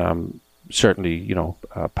 But certainly,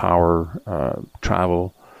 power,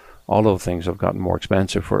 travel, all those things have gotten more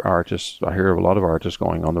expensive for artists. I hear of a lot of artists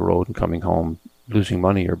going on the road and coming home losing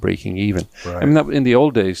money or breaking even. Right. I mean, in the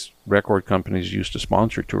old days, record companies used to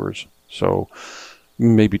sponsor tours, so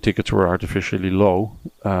maybe tickets were artificially low,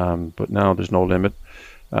 but now there's no limit.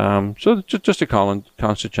 So just a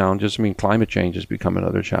constant challenges. I mean, climate change has become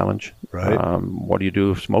another challenge. Right. What do you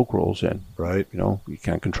do if smoke rolls in? Right. You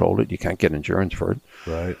can't control it. You can't get insurance for it.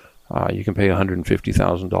 Right. You can pay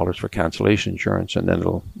 $150,000 for cancellation insurance, and then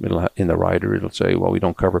it'll in the rider it'll say, well, we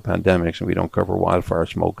don't cover pandemics and we don't cover wildfire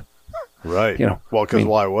smoke. Right. Well, because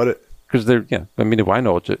why would it? Because if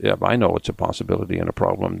I know it's a possibility and a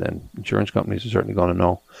problem, then insurance companies are certainly going to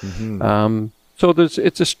know. So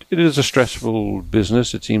it is a stressful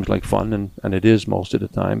business. It seems like fun, and it is most of the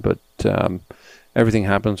time, but everything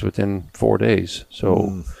happens within 4 days.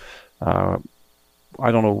 So I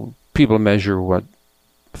don't know. People measure what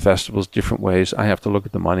festivals different ways. I have to look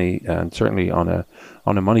at the money, and certainly on a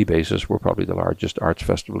money basis, we're probably the largest arts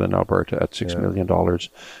festival in Alberta at $6 million.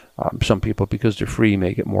 Some people, because they're free,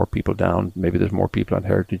 may get more people down. Maybe there's more people at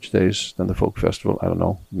Heritage Days than the Folk Festival. I don't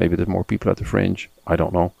know. Maybe there's more people at the Fringe. I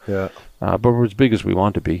don't know. Yeah. But we're as big as we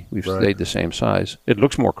want to be. We've stayed the same size. It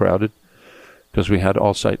looks more crowded because we had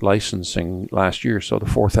all-site licensing last year. So the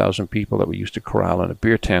 4,000 people that we used to corral in a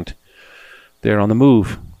beer tent, they're on the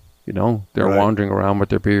move. They're wandering around with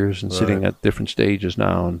their beers and sitting at different stages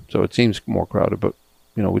now, and so it seems more crowded. But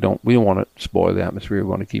we don't want to spoil the atmosphere. We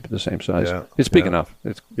want to keep it the same size. Yeah. It's big enough.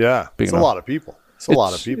 It's big enough. A lot of people. It's a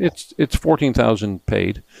lot of people. It's 14,000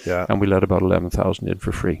 paid, yeah, and we let about 11,000 in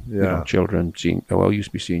for free. Yeah. Children, it used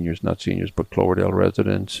to be seniors, not seniors, but Cloverdale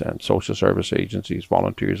residents and social service agencies,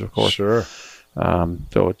 volunteers, of course. Sure.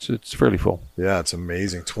 So it's fairly full. Yeah, it's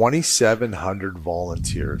amazing. 2,700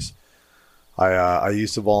 volunteers. I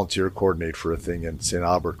used to volunteer coordinate for a thing in St.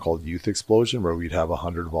 Albert called Youth Explosion, where we'd have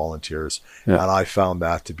 100 volunteers. Yeah. And I found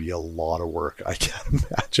that to be a lot of work. I can't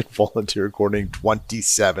imagine volunteer coordinating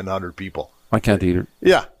 2,700 people. I can't either.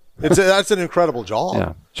 Yeah. That's an incredible job.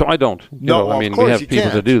 Yeah. So I don't. Of course we have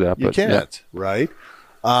people to do that. You can't, right?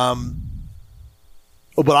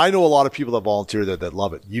 But I know a lot of people that volunteer that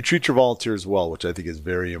love it. You treat your volunteers well, which I think is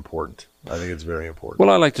very important. I think it's very important.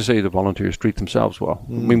 Well, I like to say the volunteers treat themselves well.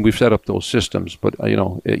 I mean, we've set up those systems, but, I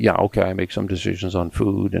make some decisions on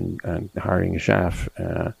food and hiring a chef.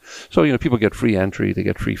 So, people get free entry, they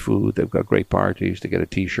get free food, they've got great parties, they get a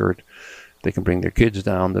T-shirt. They can bring their kids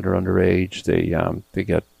down that are underage. They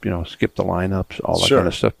get, skip the lineups, all that kind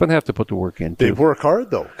of stuff. But they have to put the work in, too. They work hard,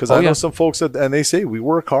 though. Because I know some folks and they say, we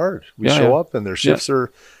work hard. We show up and their shifts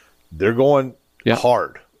they're going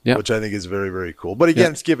hard, which I think is very, very cool. But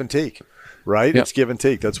again, it's give and take, right? It's give and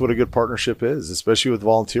take. That's what a good partnership is, especially with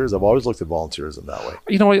volunteers. I've always looked at volunteers in that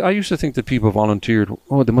way. I used to think that people volunteered,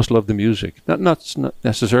 they must love the music. That's not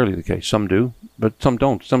necessarily the case. Some do, but some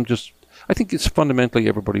don't. I think it's fundamentally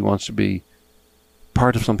everybody wants to be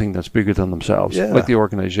part of something that's bigger than themselves, like the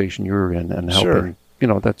organization you're in, and helping.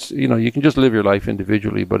 That's you can just live your life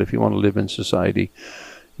individually, but if you want to live in society,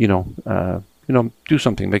 do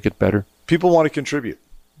something, make it better. People want to contribute.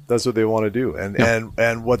 That's what they want to do,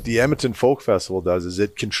 and what the Edmonton Folk Festival does is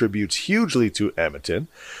it contributes hugely to Edmonton.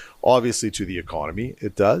 Obviously to the economy,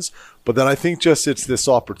 it does. But then I think it's this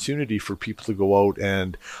opportunity for people to go out,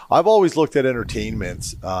 and I've always looked at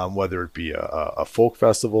entertainment, whether it be a folk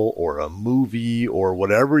festival or a movie or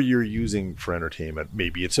whatever you're using for entertainment.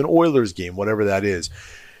 Maybe it's an Oilers game, whatever that is.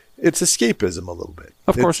 It's escapism a little bit.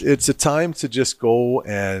 Of course. It's a time to just go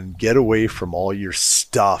and get away from all your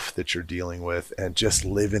stuff that you're dealing with and just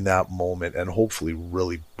live in that moment and hopefully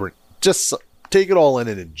really just take it all in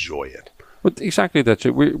and enjoy it. But exactly, that's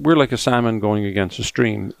it. We're like a salmon going against a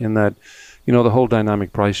stream in that, the whole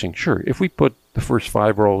dynamic pricing. Sure, if we put the first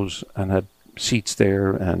 5 rows and had seats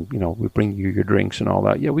there, and we bring you your drinks and all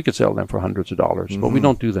that. Yeah, we could sell them for hundreds of dollars, but we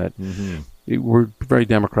don't do that. We're very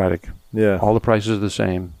democratic. Yeah, all the prices are the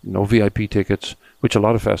same. No VIP tickets, which a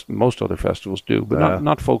lot of most other festivals do, but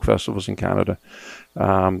not folk festivals in Canada.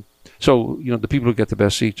 So the people who get the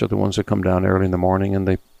best seats are the ones that come down early in the morning, and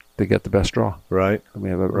they get the best draw. Right. And we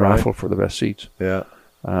have a raffle for the best seats. Yeah.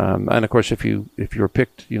 And of course, if you're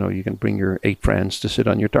picked, you can bring your 8 friends to sit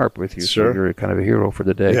on your tarp with you. Sure. So you're kind of a hero for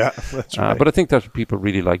the day. Yeah, that's right. But I think that's what people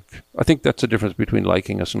really like. I think that's the difference between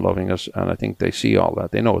liking us and loving us. And I think they see all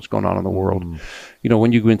that. They know what's going on in the world.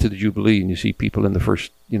 When you go into the Jubilee and you see people in the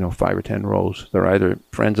first, 5 or 10 rows, they're either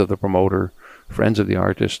friends of the promoter, friends of the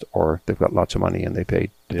artist, or they've got lots of money and they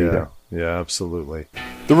paid to be there. Yeah, absolutely.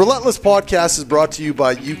 The Relentless Podcast is brought to you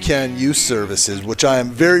by UCAN Youth Services, which I am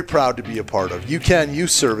very proud to be a part of. UCAN Youth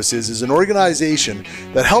Services is an organization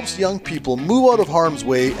that helps young people move out of harm's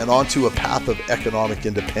way and onto a path of economic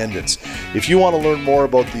independence. If you want to learn more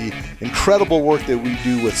about the incredible work that we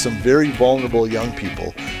do with some very vulnerable young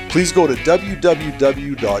people, please go to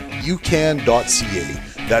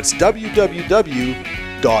www.youcan.ca. That's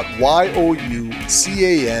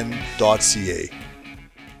www.youcan.ca.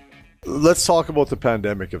 Let's talk about the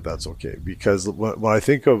pandemic, if that's okay, because when I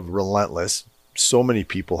think of relentless, so many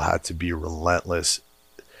people had to be relentless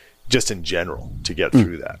just in general to get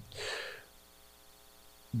through that.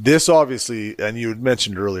 This obviously, and you had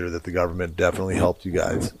mentioned earlier that the government definitely helped you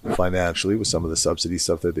guys financially with some of the subsidy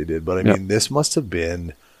stuff that they did. But I mean, this must have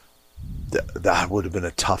been, that would have been a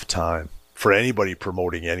tough time for anybody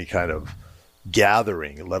promoting any kind of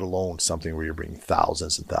gathering, let alone something where you're bringing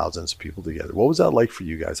thousands and thousands of people together. What was that like for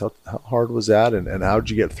you guys? How hard was that, and how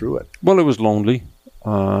did you get through it? Well, it was lonely.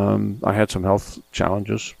 I had some health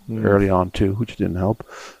challenges early on too, which didn't help.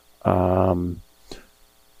 We're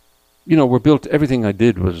built, everything I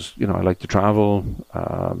did was, I like to travel,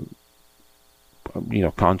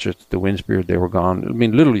 concerts, the Windspear, they were gone. I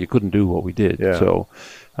mean, literally you couldn't do what we did. Yeah. So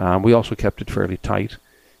we also kept it fairly tight,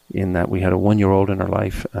 in that we had a 1-year-old in our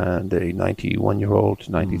life and a 91-year-old,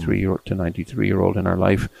 93-year-old in our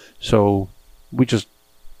life. So we just,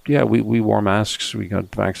 we wore masks. We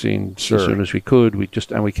got vaccines as soon as we could. We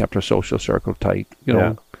kept our social circle tight.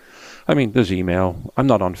 I mean, there's email. I'm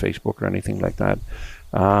not on Facebook or anything like that.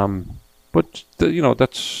 But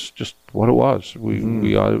that's just what it was.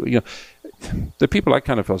 We are, the people I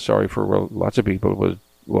kind of felt sorry for, well, lots of people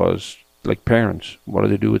was like parents. What do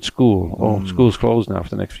they do at school? Oh, school's closed now for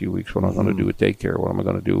the next few weeks. What am I going to do with daycare? What am I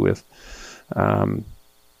going to do with?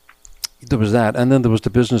 There was that, and then there was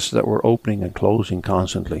the businesses that were opening and closing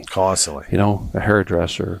constantly. A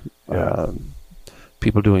hairdresser,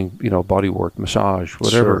 people doing body work, massage,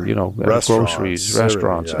 whatever. Groceries,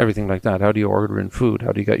 restaurants, everything like that. How do you order in food?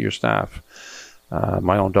 How do you get your staff?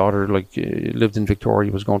 My own daughter, lived in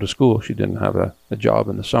Victoria, was going to school. She didn't have a job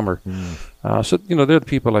in the summer. So, they're the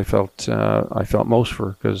people I felt most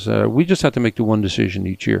for, because we just had to make the one decision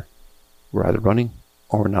each year. We're either running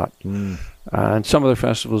or not. And some of the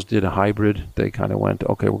festivals did a hybrid. They kind of went,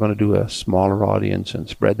 okay, we're going to do a smaller audience and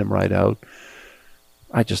spread them right out.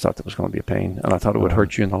 I just thought that was going to be a pain, and I thought it would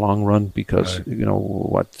hurt you in the long run, because,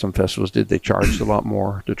 what some festivals did, they charged a lot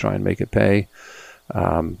more to try and make it pay.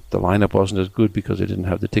 The lineup wasn't as good because they didn't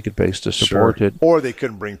have the ticket base to support it. Or they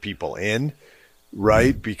couldn't bring people in,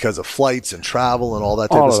 right? Because of flights and travel and all that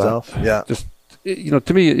type of stuff. Yeah. Just,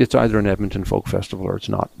 to me, it's either an Edmonton folk festival or it's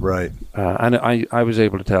not. Right. And I was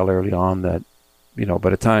able to tell early on that, by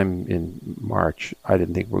the time in March, I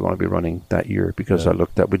didn't think we were going to be running that year, because I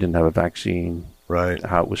looked at, we didn't have a vaccine,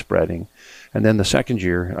 how it was spreading. And then the second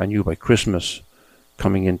year, I knew by Christmas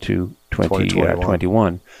coming into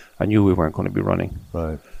 2021, I knew we weren't going to be running.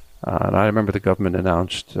 Right. And I remember the government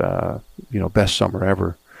announced, best summer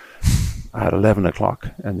ever at 11 o'clock.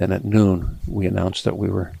 And then at noon, we announced that we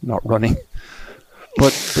were not running.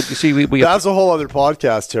 But you see, we that's a whole other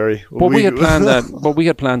podcast, Terry. But we had planned that. But we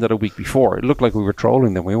had planned that a week before. It looked like we were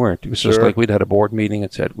trolling them. We weren't. It was just like we'd had a board meeting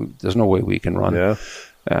and said, "There's no way we can run,"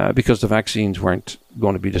 because the vaccines weren't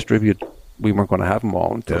going to be distributed. We weren't going to have them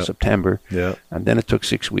all until September. Yeah. And then it took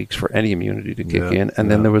 6 weeks for any immunity to kick in. And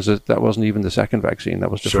then there was that wasn't even the second vaccine. That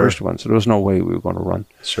was the first one. So there was no way we were going to run.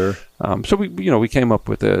 Sure. So we came up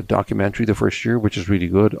with a documentary the first year, which is really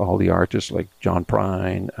good. All the artists like John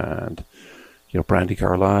Prine and Brandy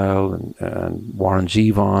Carlisle and Warren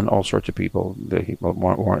Zevon, all sorts of people.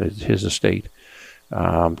 His estate.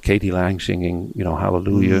 Katie Lang singing,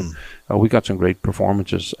 Hallelujah. We got some great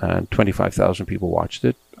performances, and 25,000 people watched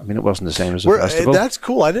it. I mean, it wasn't the same as a festival. That's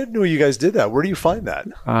cool. I didn't know you guys did that. Where do you find that?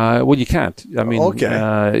 Well, you can't. I mean,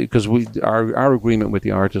 because our agreement with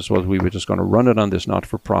the artists was we were just going to run it on this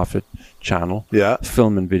not-for-profit channel. Yeah.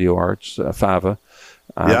 Film and Video Arts, FAVA.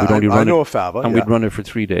 I know a FAVA. And we'd run it for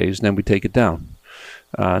 3 days, and then we'd take it down.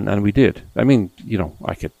 And we did. I mean,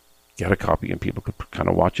 I could get a copy and people could kind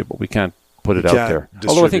of watch it, but we can't put it out there.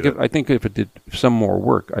 Although I think if it did some more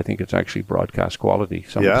work, I think it's actually broadcast quality.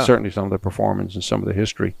 Certainly some of the performance and some of the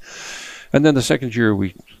history. And then the second year,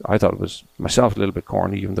 I thought it was, myself, a little bit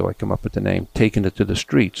corny, even though I come up with the name, Taking It to the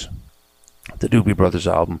Streets, the Doobie Brothers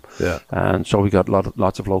album. Yeah. And so we got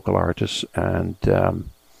lots of local artists, and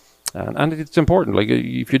it's important. Like,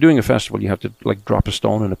 if you're doing a festival, you have to like drop a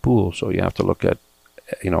stone in a pool. So you have to look at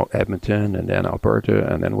Edmonton, and then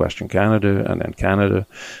Alberta, and then Western Canada,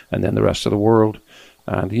 and then the rest of the world.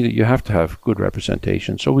 And you have to have good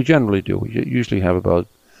representation. So we generally do. We usually have about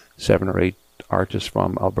 7 or 8 artists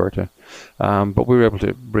from Alberta. But we were able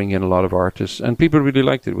to bring in a lot of artists, and people really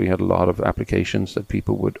liked it. We had a lot of applications that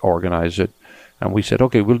people would organize it. And we said,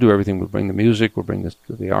 okay, we'll do everything. We'll bring the music, we'll bring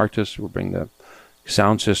the artists, we'll bring the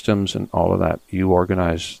sound systems and all of that. You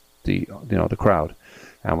organize the crowd.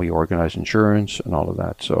 And we organize insurance and all of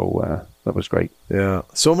that. So that was great. Yeah.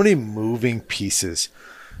 So many moving pieces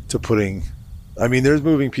to putting. I mean, there's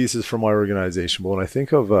moving pieces from my organization, but when I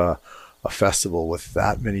think of a festival with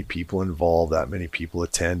that many people involved, that many people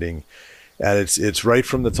attending, and it's right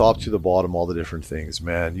from the top to the bottom, all the different things,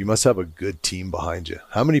 man, you must have a good team behind you.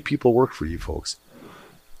 How many people work for you folks?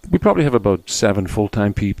 We probably have about 7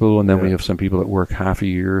 full-time people, and then we have some people that work half a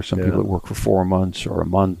year, some people that work for 4 months or a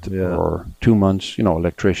month or 2 months,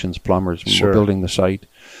 electricians, plumbers, when we're building the site.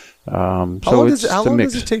 How long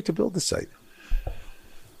does it take to build the site?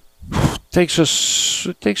 It takes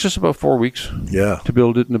us about 4 weeks to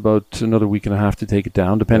build it, and about another week and a half to take it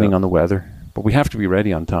down, depending on the weather. But we have to be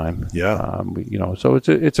ready on time. Yeah. So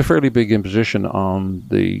it's a fairly big imposition on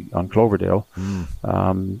Cloverdale.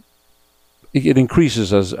 It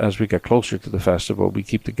increases as we get closer to the festival. We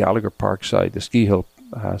keep the Gallagher Park side, the ski hill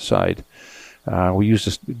side. We used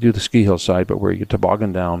to do the ski hill side, but where you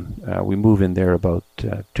toboggan down, we move in there about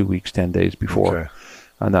 2 weeks, 10 days before. Okay.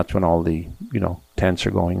 And that's when all the, tents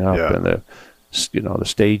are going up and the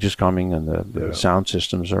stage is coming, and the sound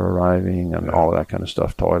systems are arriving, and all of that kind of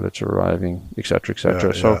stuff. Toilets are arriving, et cetera, et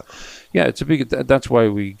cetera. It's a big, that's why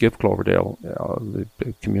we give Cloverdale, the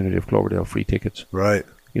community of Cloverdale, free tickets. Right.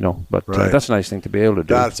 That's a nice thing to be able to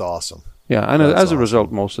do. That's awesome. Yeah, and as a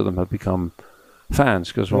result, most of them have become fans,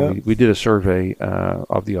 because when we did a survey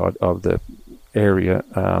of the area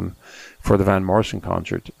for the Van Morrison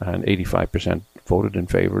concert, and 85% voted in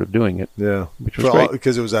favor of doing it. Yeah, which was great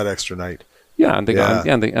because it was that extra night. Yeah, and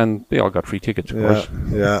they all got free tickets, of course.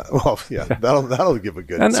 Yeah, well, that'll give a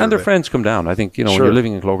good. And their friends come down. I think when you're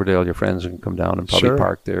living in Cloverdale, your friends can come down and probably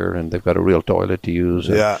park there, and they've got a real toilet to use.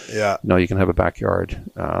 And, you can have a backyard,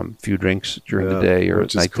 few drinks during the day or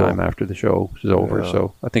at nighttime after the show is over. Yeah.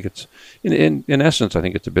 So I think it's in essence, I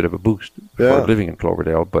think it's a bit of a boost for living in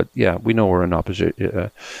Cloverdale. But we know we're in opposite.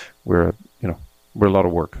 We're a lot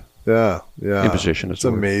of work. Yeah. Imposition is. It's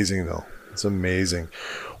amazing though. It's amazing.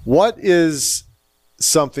 What is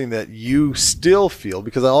something that you still feel,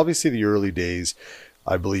 because obviously the early days,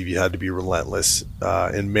 I believe you had to be relentless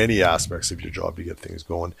in many aspects of your job to get things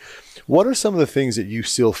going. What are some of the things that you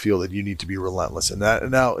still feel that you need to be relentless in? That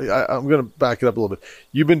now, I'm going to back it up a little bit.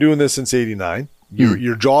 You've been doing this since '89.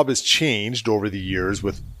 Your job has changed over the years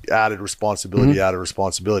with added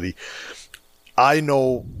responsibility. I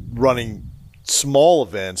know running small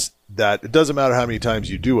events that it doesn't matter how many times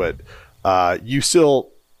you do it,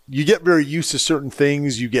 you get very used to certain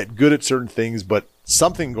things, you get good at certain things, but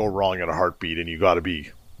something go wrong in a heartbeat and you got to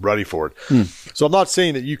be ready for it. So I'm not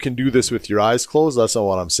saying that you can do this with your eyes closed. That's not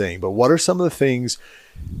what I'm saying. But what are some of the things,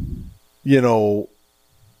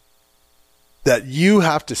 that you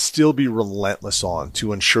have to still be relentless on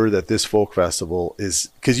to ensure that this folk festival is,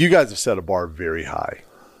 because you guys have set a bar very high?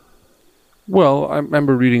 Well, I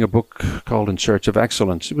remember reading a book called In Search of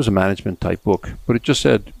Excellence. It was a management type book, but it just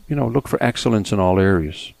said, look for excellence in all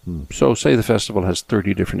areas. So say the festival has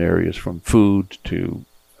 30 different areas, from food to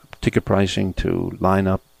ticket pricing to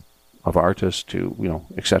lineup of artists to,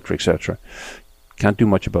 et cetera, et cetera. Can't do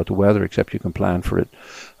much about the weather except you can plan for it.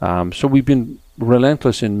 So we've been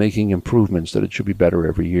relentless in making improvements that it should be better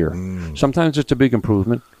every year. Sometimes it's a big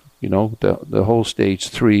improvement. The whole stage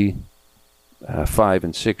 3, 5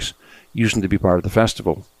 and 6 using to be part of the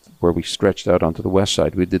festival, where we stretched out onto the west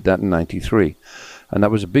side. We did that in '93, and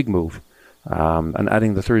that was a big move. And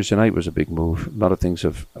adding the Thursday night was a big move. A lot of things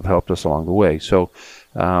have helped us along the way. So,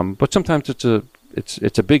 but sometimes it's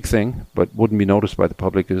it's a big thing, but wouldn't be noticed by the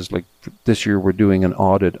public. Is like this year we're doing an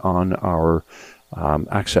audit on our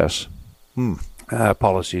access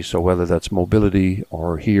policy. So whether that's mobility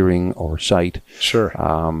or hearing or sight, Sure.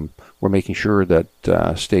 we're making sure that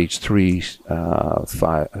stage 3, 6,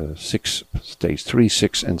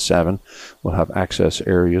 and 7 will have access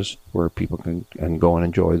areas where people can go and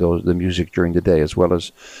enjoy the music during the day, as well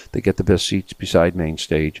as they get the best seats beside main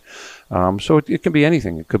stage. So it can be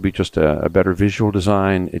anything. It could be just a better visual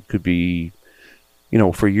design. It could be,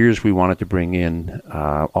 for years we wanted to bring in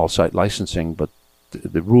all-site licensing, but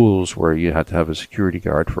the rules were you had to have a security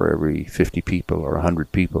guard for every 50 people or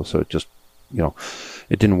 100 people. So it just,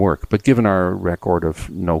 it didn't work. But given our record of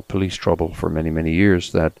no police trouble for many, many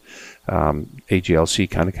years, that AGLC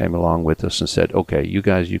kind of came along with us and said, okay, you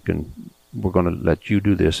guys, we're going to let you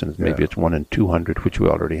do this, and maybe it's 1 in 200, which we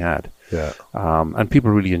already had. Yeah. And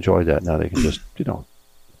people really enjoy that. Now they can just, there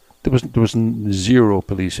was 0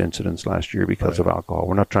 police incidents last year because of alcohol.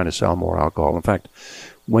 We're not trying to sell more alcohol. In fact,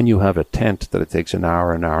 when you have a tent that it takes an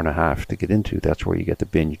hour and a half to get into, that's where you get the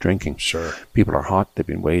binge drinking. Sure. People are hot. They've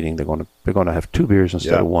been waiting. They're going to have 2 beers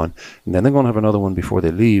instead of 1, and then they're going to have another one before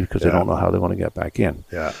they leave because they don't know how they're going to get back in.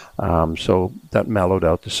 Yeah. So that mellowed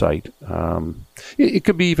out the site. It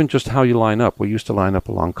could be even just how you line up. We used to line up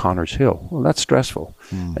along Connors Hill. Well, that's stressful.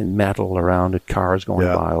 And metal around it, cars going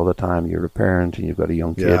by all the time. You're a parent and you've got a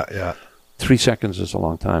young kid. Yeah. 3 seconds is a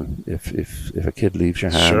long time if a kid leaves your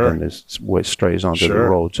hand and strays onto the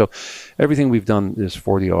road. So everything we've done is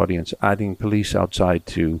for the audience, adding police outside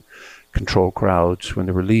to control crowds when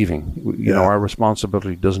they were leaving. Our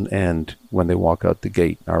responsibility doesn't end when they walk out the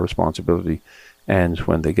gate. Our responsibility ends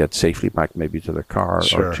when they get safely back maybe to their car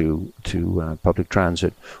or to public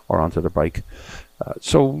transit or onto their bike.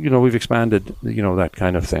 So, we've expanded, that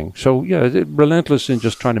kind of thing. So, relentless in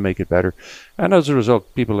just trying to make it better. And as a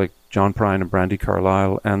result, people like John Prine and Brandy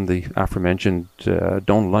Carlisle and the aforementioned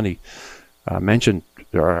Don Lunny not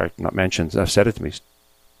said it to me,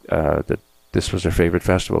 that this was their favorite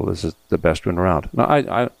festival. This is the best one around.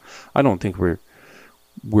 Now, I don't think we're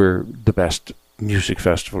the best music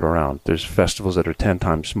festival around. There's festivals that are 10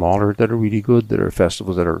 times smaller that are really good. There are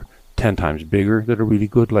festivals that are 10 times bigger that are really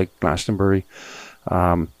good, like Glastonbury.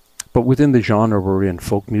 But within the genre we're in,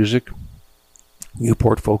 folk music,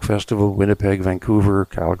 Newport Folk Festival, Winnipeg, Vancouver,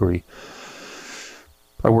 Calgary.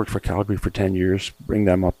 I worked for Calgary for 10 years, bring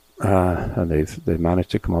them up, and they've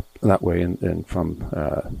managed to come up that way in from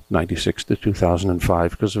 96 to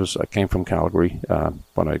 2005, because I came from Calgary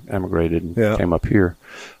when I emigrated and came up here.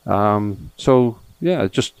 I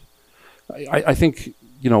think,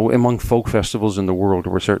 among folk festivals in the world,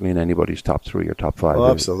 we're certainly in anybody's top 3 or top 5.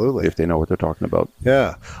 Absolutely. If they know what they're talking about.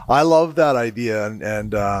 Yeah. I love that idea.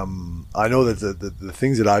 And I know that the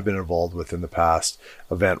things that I've been involved with in the past,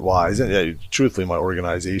 event-wise, and truthfully, my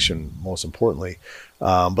organization, most importantly,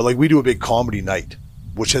 but like we do a big comedy night,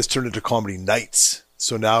 which has turned into comedy nights.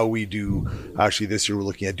 So now we do, actually this year we're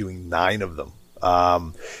looking at doing 9 of them.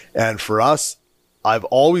 And for us, I've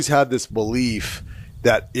always had this belief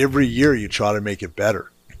that every year you try to make it better.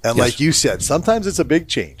 And like you said, sometimes it's a big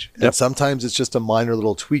change. And sometimes it's just a minor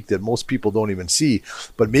little tweak that most people don't even see.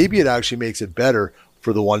 But maybe it actually makes it better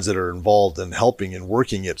for the ones that are involved in helping and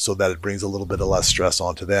working it, so that it brings a little bit of less stress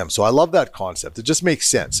onto them. So I love that concept. It just makes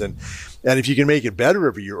sense. And if you can make it better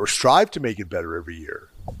every year, or strive to make it better every year,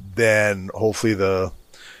 then hopefully the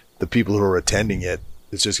people who are attending it,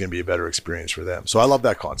 it's just going to be a better experience for them. So I love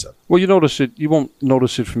that concept. Well, you won't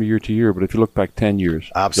notice it from year to year, but if you look back 10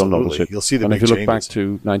 years, absolutely, you'll notice it. You'll see the big changes. And if you look back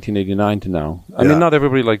to 1989 to now, I mean, not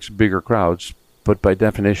everybody likes bigger crowds, but by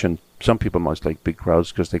definition, some people must like big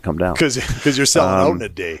crowds because they come down. Because you're selling out in a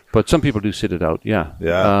day. But some people do sit it out, yeah.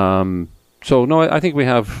 So, no, I think we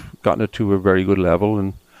have gotten it to a very good level.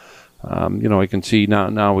 And, I can see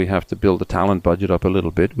now we have to build the talent budget up a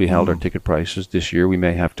little bit. We held our ticket prices this year. We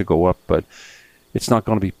may have to go up, but it's not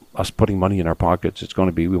going to be us putting money in our pockets. It's going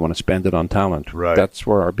to be we want to spend it on talent. Right. That's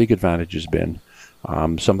where our big advantage has been.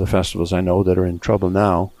 Some of the festivals I know that are in trouble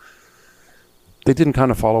now, they didn't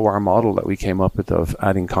kind of follow our model that we came up with of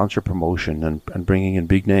adding concert promotion and bringing in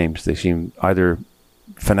big names. They seem either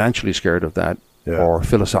financially scared of that or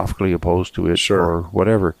philosophically opposed to it or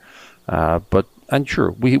whatever. And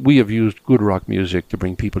we have used good rock music to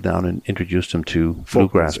bring people down and introduce them to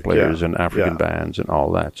bluegrass players and African bands and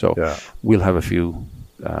all that. So we'll have a few,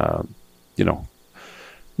 no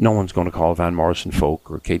one's going to call Van Morrison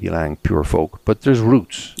folk or Katie Lang pure folk, but there's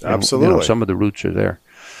roots. Absolutely. And, some of the roots are there.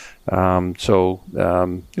 That's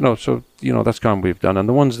kind of what we've done. And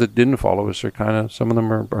the ones that didn't follow us are kind of, some of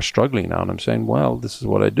them are struggling now. And I'm saying, well, this is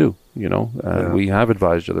what I do, and we have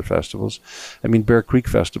advised other festivals. I mean, Bear Creek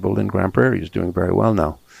Festival in Grand Prairie is doing very well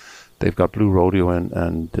now. They've got Blue Rodeo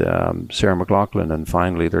and Sarah McLaughlin, and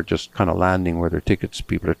finally they're just kind of landing where their tickets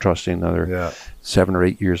people are trusting. Now they're 7 or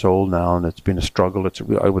 8 years old now, and it's been a struggle.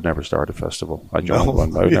 I would never start a festival. I joined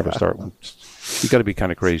one. I would never start one. You got to be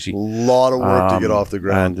kind of crazy. A lot of work to get off the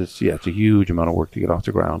ground. And it's a huge amount of work to get off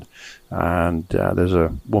the ground. And there's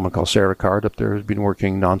a woman called Sarah Card up there who's been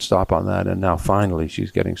working nonstop on that, and now finally she's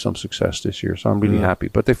getting some success this year. So I'm really happy.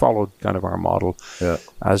 But they followed kind of our model,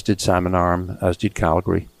 as did Salmon Arm, as did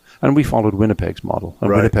Calgary. And we followed Winnipeg's model,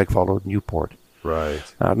 and Winnipeg followed Newport. Right.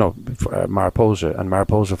 Mariposa, and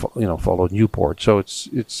Mariposa, followed Newport. So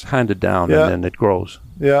it's handed down, and then it grows.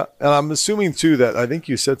 Yeah, and I'm assuming too that I think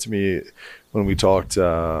you said to me when we talked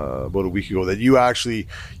about a week ago that you actually,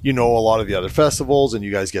 a lot of the other festivals, and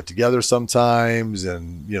you guys get together sometimes,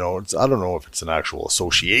 and I don't know if it's an actual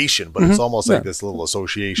association, but it's almost like this little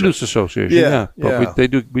association. Loose association, But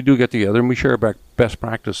we do get together and we share best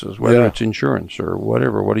practices, whether it's insurance or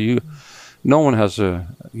whatever. No one has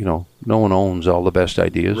no one owns all the best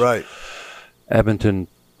ideas. Right. Edmonton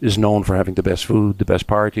is known for having the best food, the best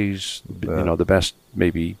parties, the best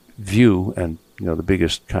maybe view, and the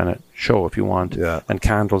biggest kind of show if you want, and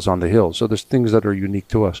candles on the hill. So there's things that are unique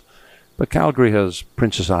to us. But Calgary has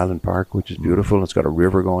Princess Island Park, which is beautiful. It's got a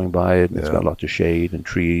river going by it. And it's got lots of shade and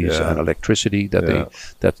trees and electricity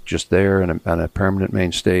that's just there, and a permanent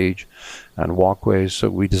main stage and walkways. So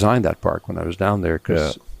we designed that park when I was down there,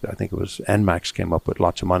 because I think it was NMAX came up with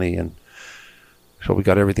lots of money, and so we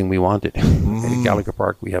got everything we wanted. In Gallagher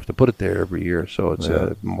Park, we have to put it there every year, so it's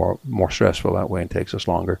more stressful that way and takes us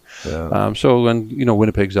longer.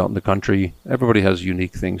 Winnipeg's out in the country. Everybody has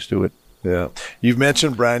unique things to it. Yeah. You've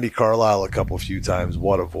mentioned Brandy Carlisle a few times.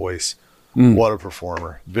 What a voice. What a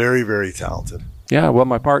performer. Very, very talented. Yeah, well,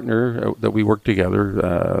 my partner that we work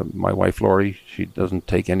together, my wife Laurie, she doesn't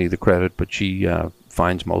take any of the credit, but she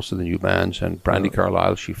finds most of the new bands, and Brandy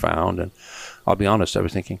Carlisle she found, and I'll be honest, I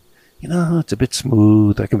was thinking, it's a bit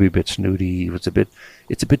smooth. I can be a bit snooty. It's a bit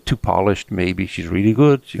too polished. Maybe she's really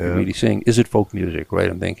good. She can really sing. Is it folk music? Right?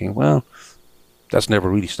 I'm thinking, well, that's never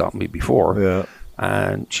really stopped me before. Yeah.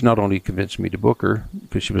 And she not only convinced me to book her,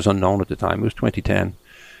 because she was unknown at the time. It was 2010,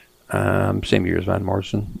 same year as Van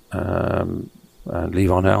Morrison, and Lee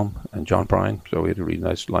Von Helm and John Prine. So we had a really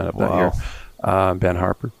nice lineup that year. Ben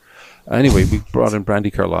Harper. Anyway, we brought in Brandy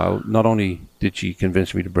Carlisle. Not only did she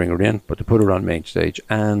convince me to bring her in, but to put her on main stage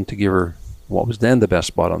and to give her what was then the best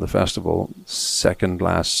spot on the festival, second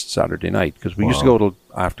last Saturday night. Because we used to go till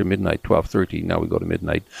after midnight, 12:30. Now we go to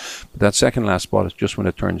midnight. But that second last spot is just when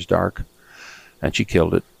it turns dark. And she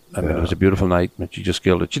killed it. I mean, it was a beautiful night, and she just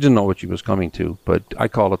killed it. She didn't know what she was coming to, but I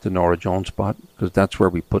call it the Norah Jones spot, because that's where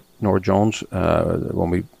we put Norah Jones when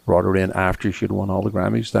we brought her in after she'd won all the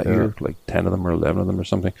Grammys that year, like 10 of them or 11 of them or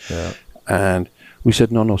something. Yeah. And we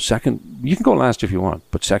said, no, second, you can go last if you want,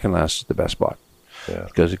 but second last is the best spot. Yeah.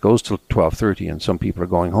 Because it goes till 12:30, and some people are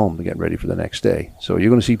going home to get ready for the next day. So you're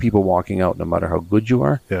going to see people walking out no matter how good you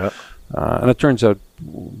are. Yeah. And it turns out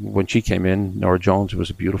when she came in, Norah Jones, it was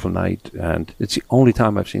a beautiful night, and it's the only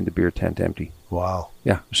time I've seen the beer tent empty. Wow.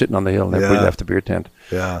 Yeah, sitting on the hill, and everybody left the beer tent.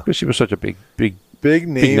 Yeah. Because she was such a big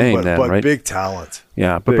name then, right? Big talent.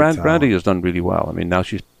 Yeah, but Brandy has done really well. I mean, now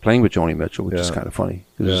she's playing with Joni Mitchell, which is kind of funny.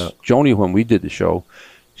 Because Joni, when we did the show,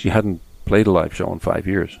 she hadn't played a live show in 5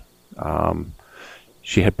 years.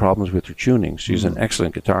 She had problems with her tuning. She's an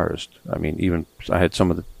excellent guitarist. I mean, even I had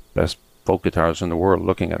some of the best folk guitarists in the world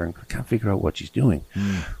looking at her and I can't figure out what she's doing.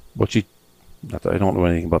 What she, not that I don't know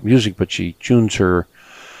anything about music, but she tunes her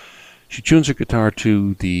guitar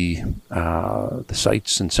to the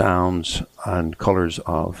sights and sounds and colors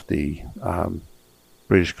of the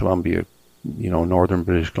British Columbia, northern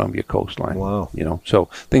British Columbia coastline. Wow. So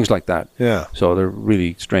things like that. Yeah. So they're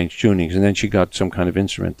really strange tunings. And then she got some kind of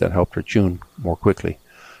instrument that helped her tune more quickly.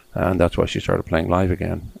 And that's why she started playing live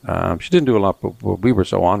again. She didn't do a lot, but we were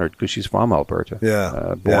so honored because she's from Alberta.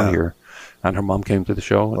 Yeah. Born here. And her mom came to the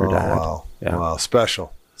show, and her dad. Wow. Yeah. Wow.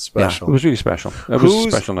 Special. Yeah, it was really special. It was a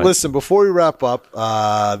special night. Listen, before we wrap up,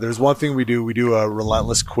 there's one thing we do. We do a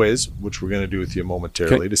relentless quiz, which we're going to do with you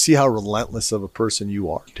momentarily to see how relentless of a person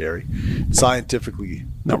you are, Terry. Scientifically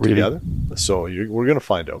put together. So we're going to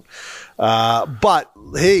find out. But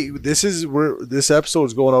hey, this episode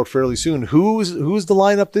is going out fairly soon. Who's the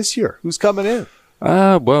lineup this year? Who's coming in?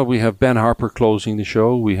 Well, we have Ben Harper closing the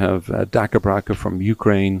show. We have Daka Braka from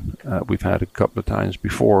Ukraine. We've had a couple of times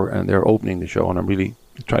before, and they're opening the show, and I'm really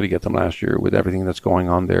tried to get them last year. With everything that's going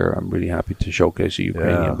on there, I'm really happy to showcase a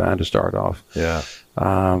Ukrainian band to start off. Yeah.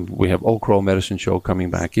 We have Old Crow Medicine Show coming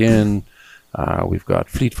back in. We've got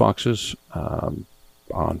Fleet Foxes on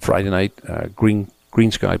Friday night.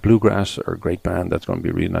 Green Sky Bluegrass are a great band. That's going to be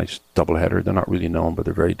a really nice doubleheader. They're not really known, but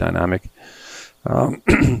they're very dynamic.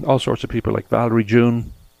 All sorts of people like Valerie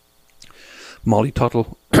June, Molly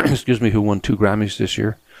Tuttle, excuse me, who won 2 Grammys this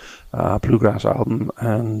year, Bluegrass album,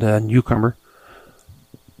 and newcomer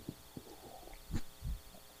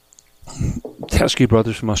Teskey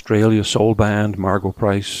Brothers from Australia, soul band, Margot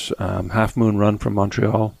Price, Half Moon Run from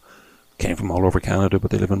Montreal, came from all over Canada,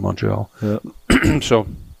 but they live in Montreal. Yeah. So,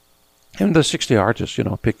 and the 60 artists,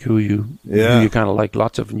 pick who you kind of like.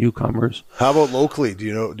 Lots of newcomers. How about locally? Do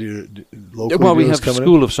you know? Locally? Well, we have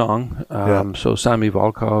School of Song. So Sammy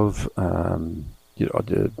Volkov.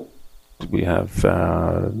 We have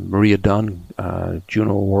Maria Dunn,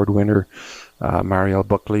 Juno Award winner, Marielle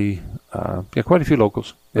Buckley. Quite a few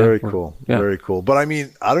locals. Very cool. Yeah. Very cool. But I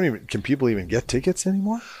mean, can people even get tickets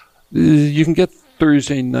anymore? You can get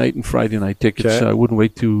Thursday night and Friday night tickets. Okay. I wouldn't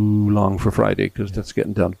wait too long for Friday because that's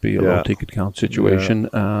getting down to be a low ticket count situation.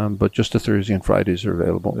 But just the Thursday and Fridays are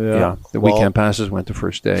available. Yeah. The weekend passes went the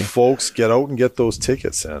first day. Folks, get out and get those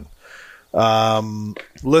tickets in.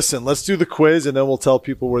 Listen, let's do the quiz and then we'll tell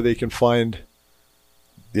people where they can find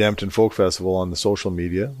the Edmonton Folk Festival on the social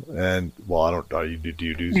media. And I don't know. Do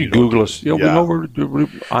you Google us? Yeah, we know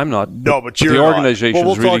I'm not. No, but you're the organization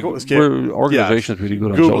not. Is really. Organization is really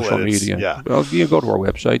good Google on social media. Yeah. Well, you can go to our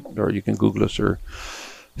website, or you can Google us, or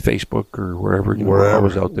Facebook, or wherever. We're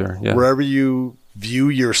always out there. Yeah. Wherever you view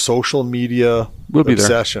your social media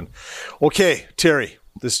obsession. Okay, Terry.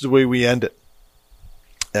 This is the way we end it.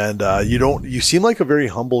 And you seem like a very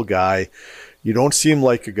humble guy. You don't seem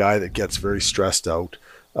like a guy that gets very stressed out.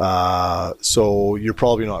 So you're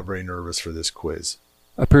probably not very nervous for this quiz.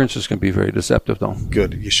 Appearances can be very deceptive, though.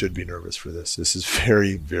 Good. You should be nervous for this. This is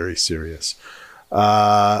very, very serious.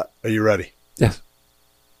 Are you ready? Yes.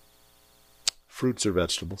 Fruits or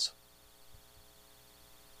vegetables?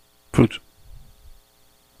 Fruits.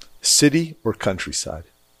 City or countryside?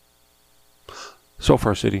 So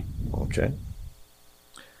far, city. Okay.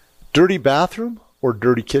 Dirty bathroom or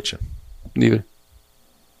dirty kitchen? Neither.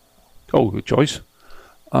 Oh, good choice.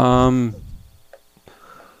 It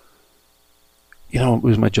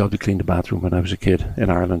was my job to clean the bathroom when I was a kid in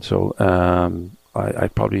Ireland, so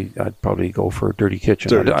I'd probably go for a dirty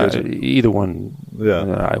kitchen. Either one,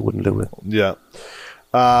 I wouldn't live with. Yeah.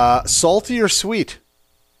 Salty or sweet?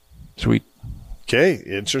 Sweet. Okay,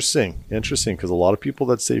 interesting, because a lot of people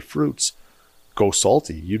that say fruits go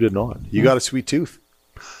salty. You did not. You got a sweet tooth.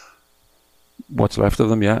 What's left of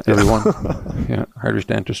them? Yeah, everyone. Yeah, Irish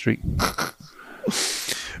dentistry.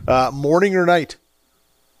 Morning or night?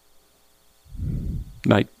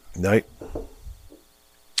 Night.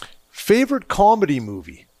 Favorite comedy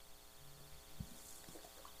movie?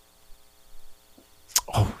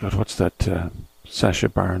 Oh God, what's that? Sacha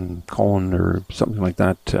Baron Cohen or something like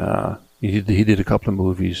that. He did a couple of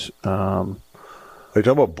movies. Are you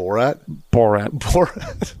talking about Borat?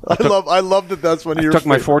 Borat. I love that. That's one of your. I took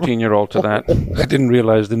my 14-year-old to that. I didn't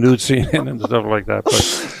realize the nude scene and stuff like that. But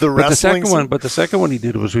the second one he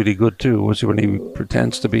did was really good too. Was when he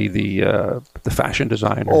pretends to be the fashion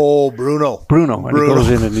designer. Oh, Bruno, and he goes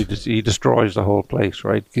in and he destroys the whole place.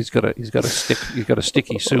 Right? He's got a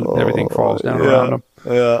sticky suit. And everything falls down around him.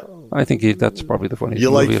 Yeah. I think that's probably the funniest. You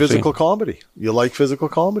like physical comedy? You like physical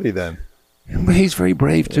comedy then? But he's very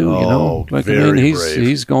brave too,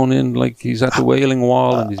 he's going in like he's at the Wailing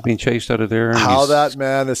Wall and he's being chased out of there. And how that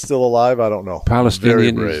man is still alive, I don't know.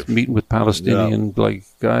 Palestinian, he's meeting with Palestinian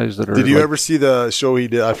guys that are. Did you ever see the show he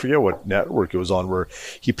did? I forget what network it was on, where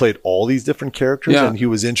he played all these different characters and he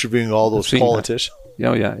was interviewing all those politicians.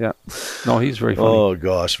 Yeah. No, he's very funny. Oh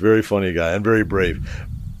gosh, very funny guy and very brave.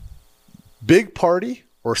 Big party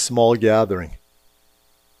or small gathering?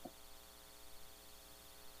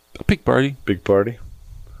 Big party.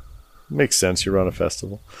 Makes sense. You're on a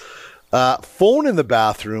festival. Phone in the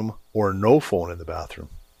bathroom or no phone in the bathroom?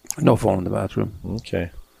 No phone in the bathroom.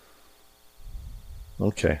 Okay.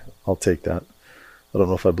 I'll take that. I don't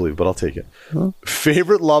know if I believe, but I'll take it. Huh?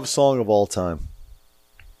 Favorite love song of all time?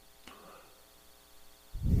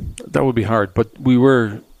 That would be hard, but we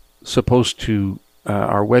were supposed to.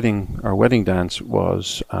 Our wedding dance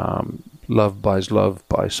was "Love Buys Love"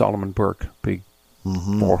 by Solomon Burke, big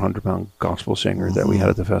 400-pound gospel singer that we had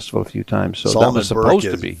at the festival a few times. So Solomon that was supposed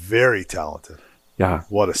Burke to be very talented. Yeah,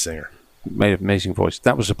 what a singer! Made an amazing voice.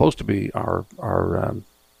 That was supposed to be our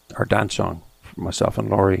dance song for myself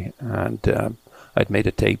and Laurie, and I'd made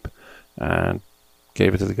a tape, and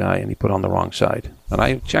gave it to the guy, and he put on the wrong side. And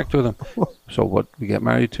I checked with him. So what we get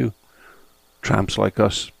married to? Tramps like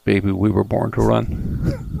us, baby, we were born to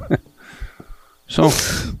run. So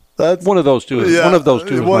that's one of those two. Yeah, one of those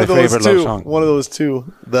two is my favorite love song. One of those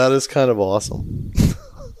two. That is kind of awesome.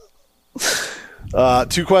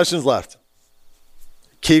 2 questions left.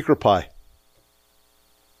 Cake or pie?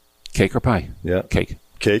 Cake or pie? Yeah.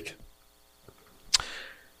 Cake.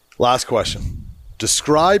 Last question.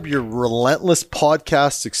 Describe your Relentless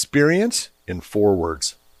podcast experience in 4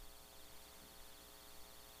 words.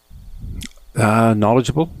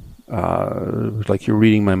 Knowledgeable. Like you're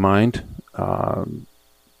reading my mind.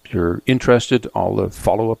 You're interested. All the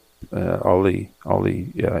follow-up, all the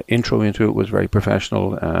intro into it was very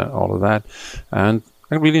professional. All of that, and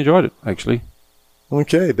I really enjoyed it, actually.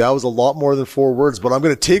 Okay, that was a lot more than 4 words, but I'm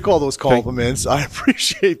going to take all those compliments. I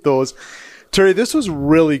appreciate those. Terry, this was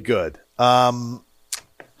really good.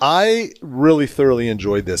 I really thoroughly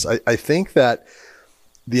enjoyed this. I think that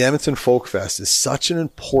the Edmonton Folk Fest is such an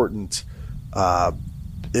important,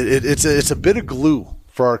 it's a bit of glue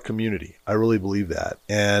for our community. I really believe that.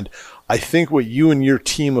 And I think what you and your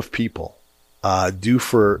team of people do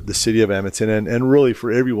for the city of Edmonton and really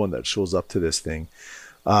for everyone that shows up to this thing,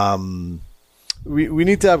 we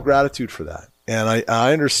need to have gratitude for that. And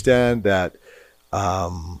I understand that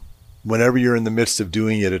whenever you're in the midst of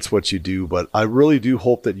doing it, it's what you do. But I really do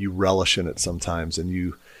hope that you relish in it sometimes. And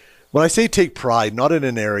you, when I say take pride, not in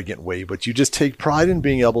an arrogant way, but you just take pride in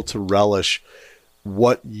being able to relish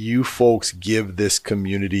what you folks give this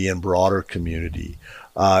community and broader community.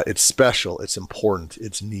 It's special. It's important.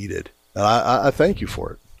 It's needed. And I thank you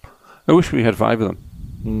for it. I wish we had 5 of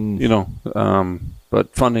them,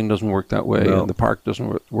 but funding doesn't work that way, and the park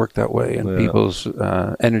doesn't work that way, and people's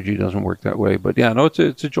energy doesn't work that way. But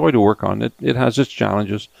it's a joy to work on. It has its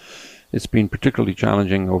challenges. It's been particularly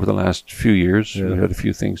challenging over the last few years. We've had a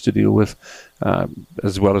few things to deal with,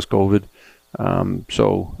 as well as COVID.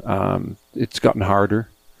 It's gotten harder.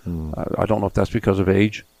 I don't know if that's because of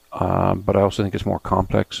age, but I also think it's more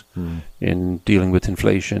complex in dealing with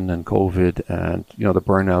inflation and COVID and, the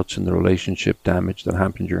burnouts and the relationship damage that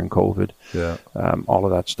happened during COVID. All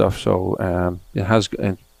of that stuff. So it has,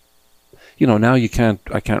 now I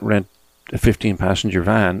can't rent a 15-passenger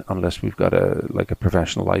van unless we've got a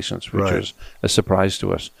professional license, which is a surprise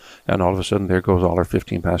to us. And all of a sudden, there goes all our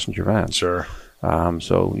 15-passenger vans. Sure.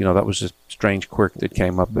 That was a strange quirk that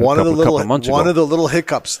came up couple of months ago. One of the little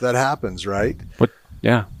hiccups that happens, right? But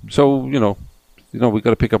so we've got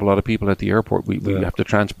to pick up a lot of people at the airport. We have to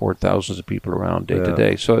transport thousands of people around day to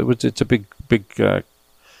day. So it's a big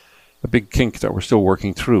kink that we're still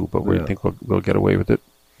working through, but we think we'll get away with it.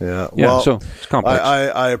 Well, so it's complex.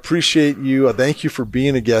 I appreciate you. Thank you for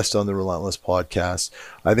being a guest on the Relentless podcast.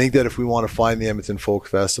 I think that if we want to find the Edmonton Folk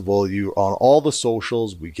Festival, you on all the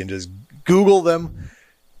socials, we can just Google them.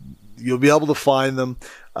 You'll be able to find them.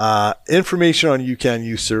 Information on UCAN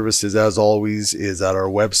Youth Services, as always, is at our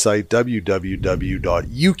website, www.ucan.ca.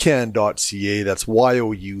 That's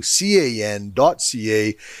YOUCAN.ca.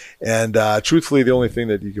 And truthfully, the only thing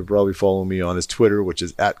that you can probably follow me on is Twitter, which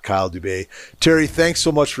is at Kyle Dubé. Terry, thanks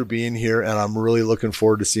so much for being here, and I'm really looking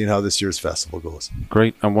forward to seeing how this year's festival goes.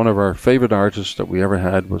 Great. And one of our favorite artists that we ever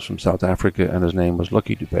had was from South Africa, and his name was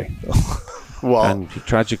Lucky Dubé. Well, and he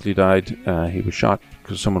tragically died. He was shot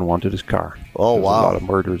because someone wanted his car. Oh, There's wow. a lot of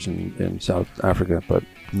murders in South Africa, but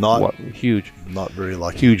not very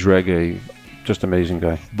lucky. Huge reggae, just amazing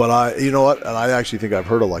guy. But you know what? And I actually think I've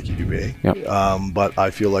heard of Lucky Dubé. Yep. But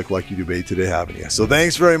I feel like Lucky Dubé today having you. So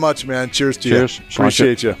thanks very much, man. Cheers to you.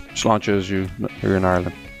 Appreciate you. Sláinte as you here in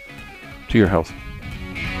Ireland. To your health.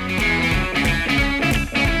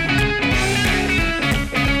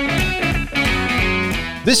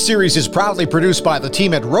 This series is proudly produced by the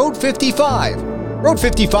team at Road 55. Road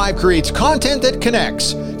 55 creates content that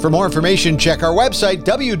connects. For more information, check our website,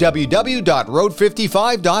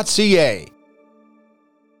 www.road55.ca.